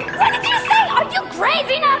did you say? Are you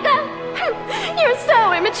crazy, Naga? You're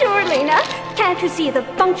so immature, Lena. Can't you see the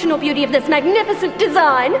functional beauty of this magnificent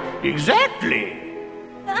design? Exactly.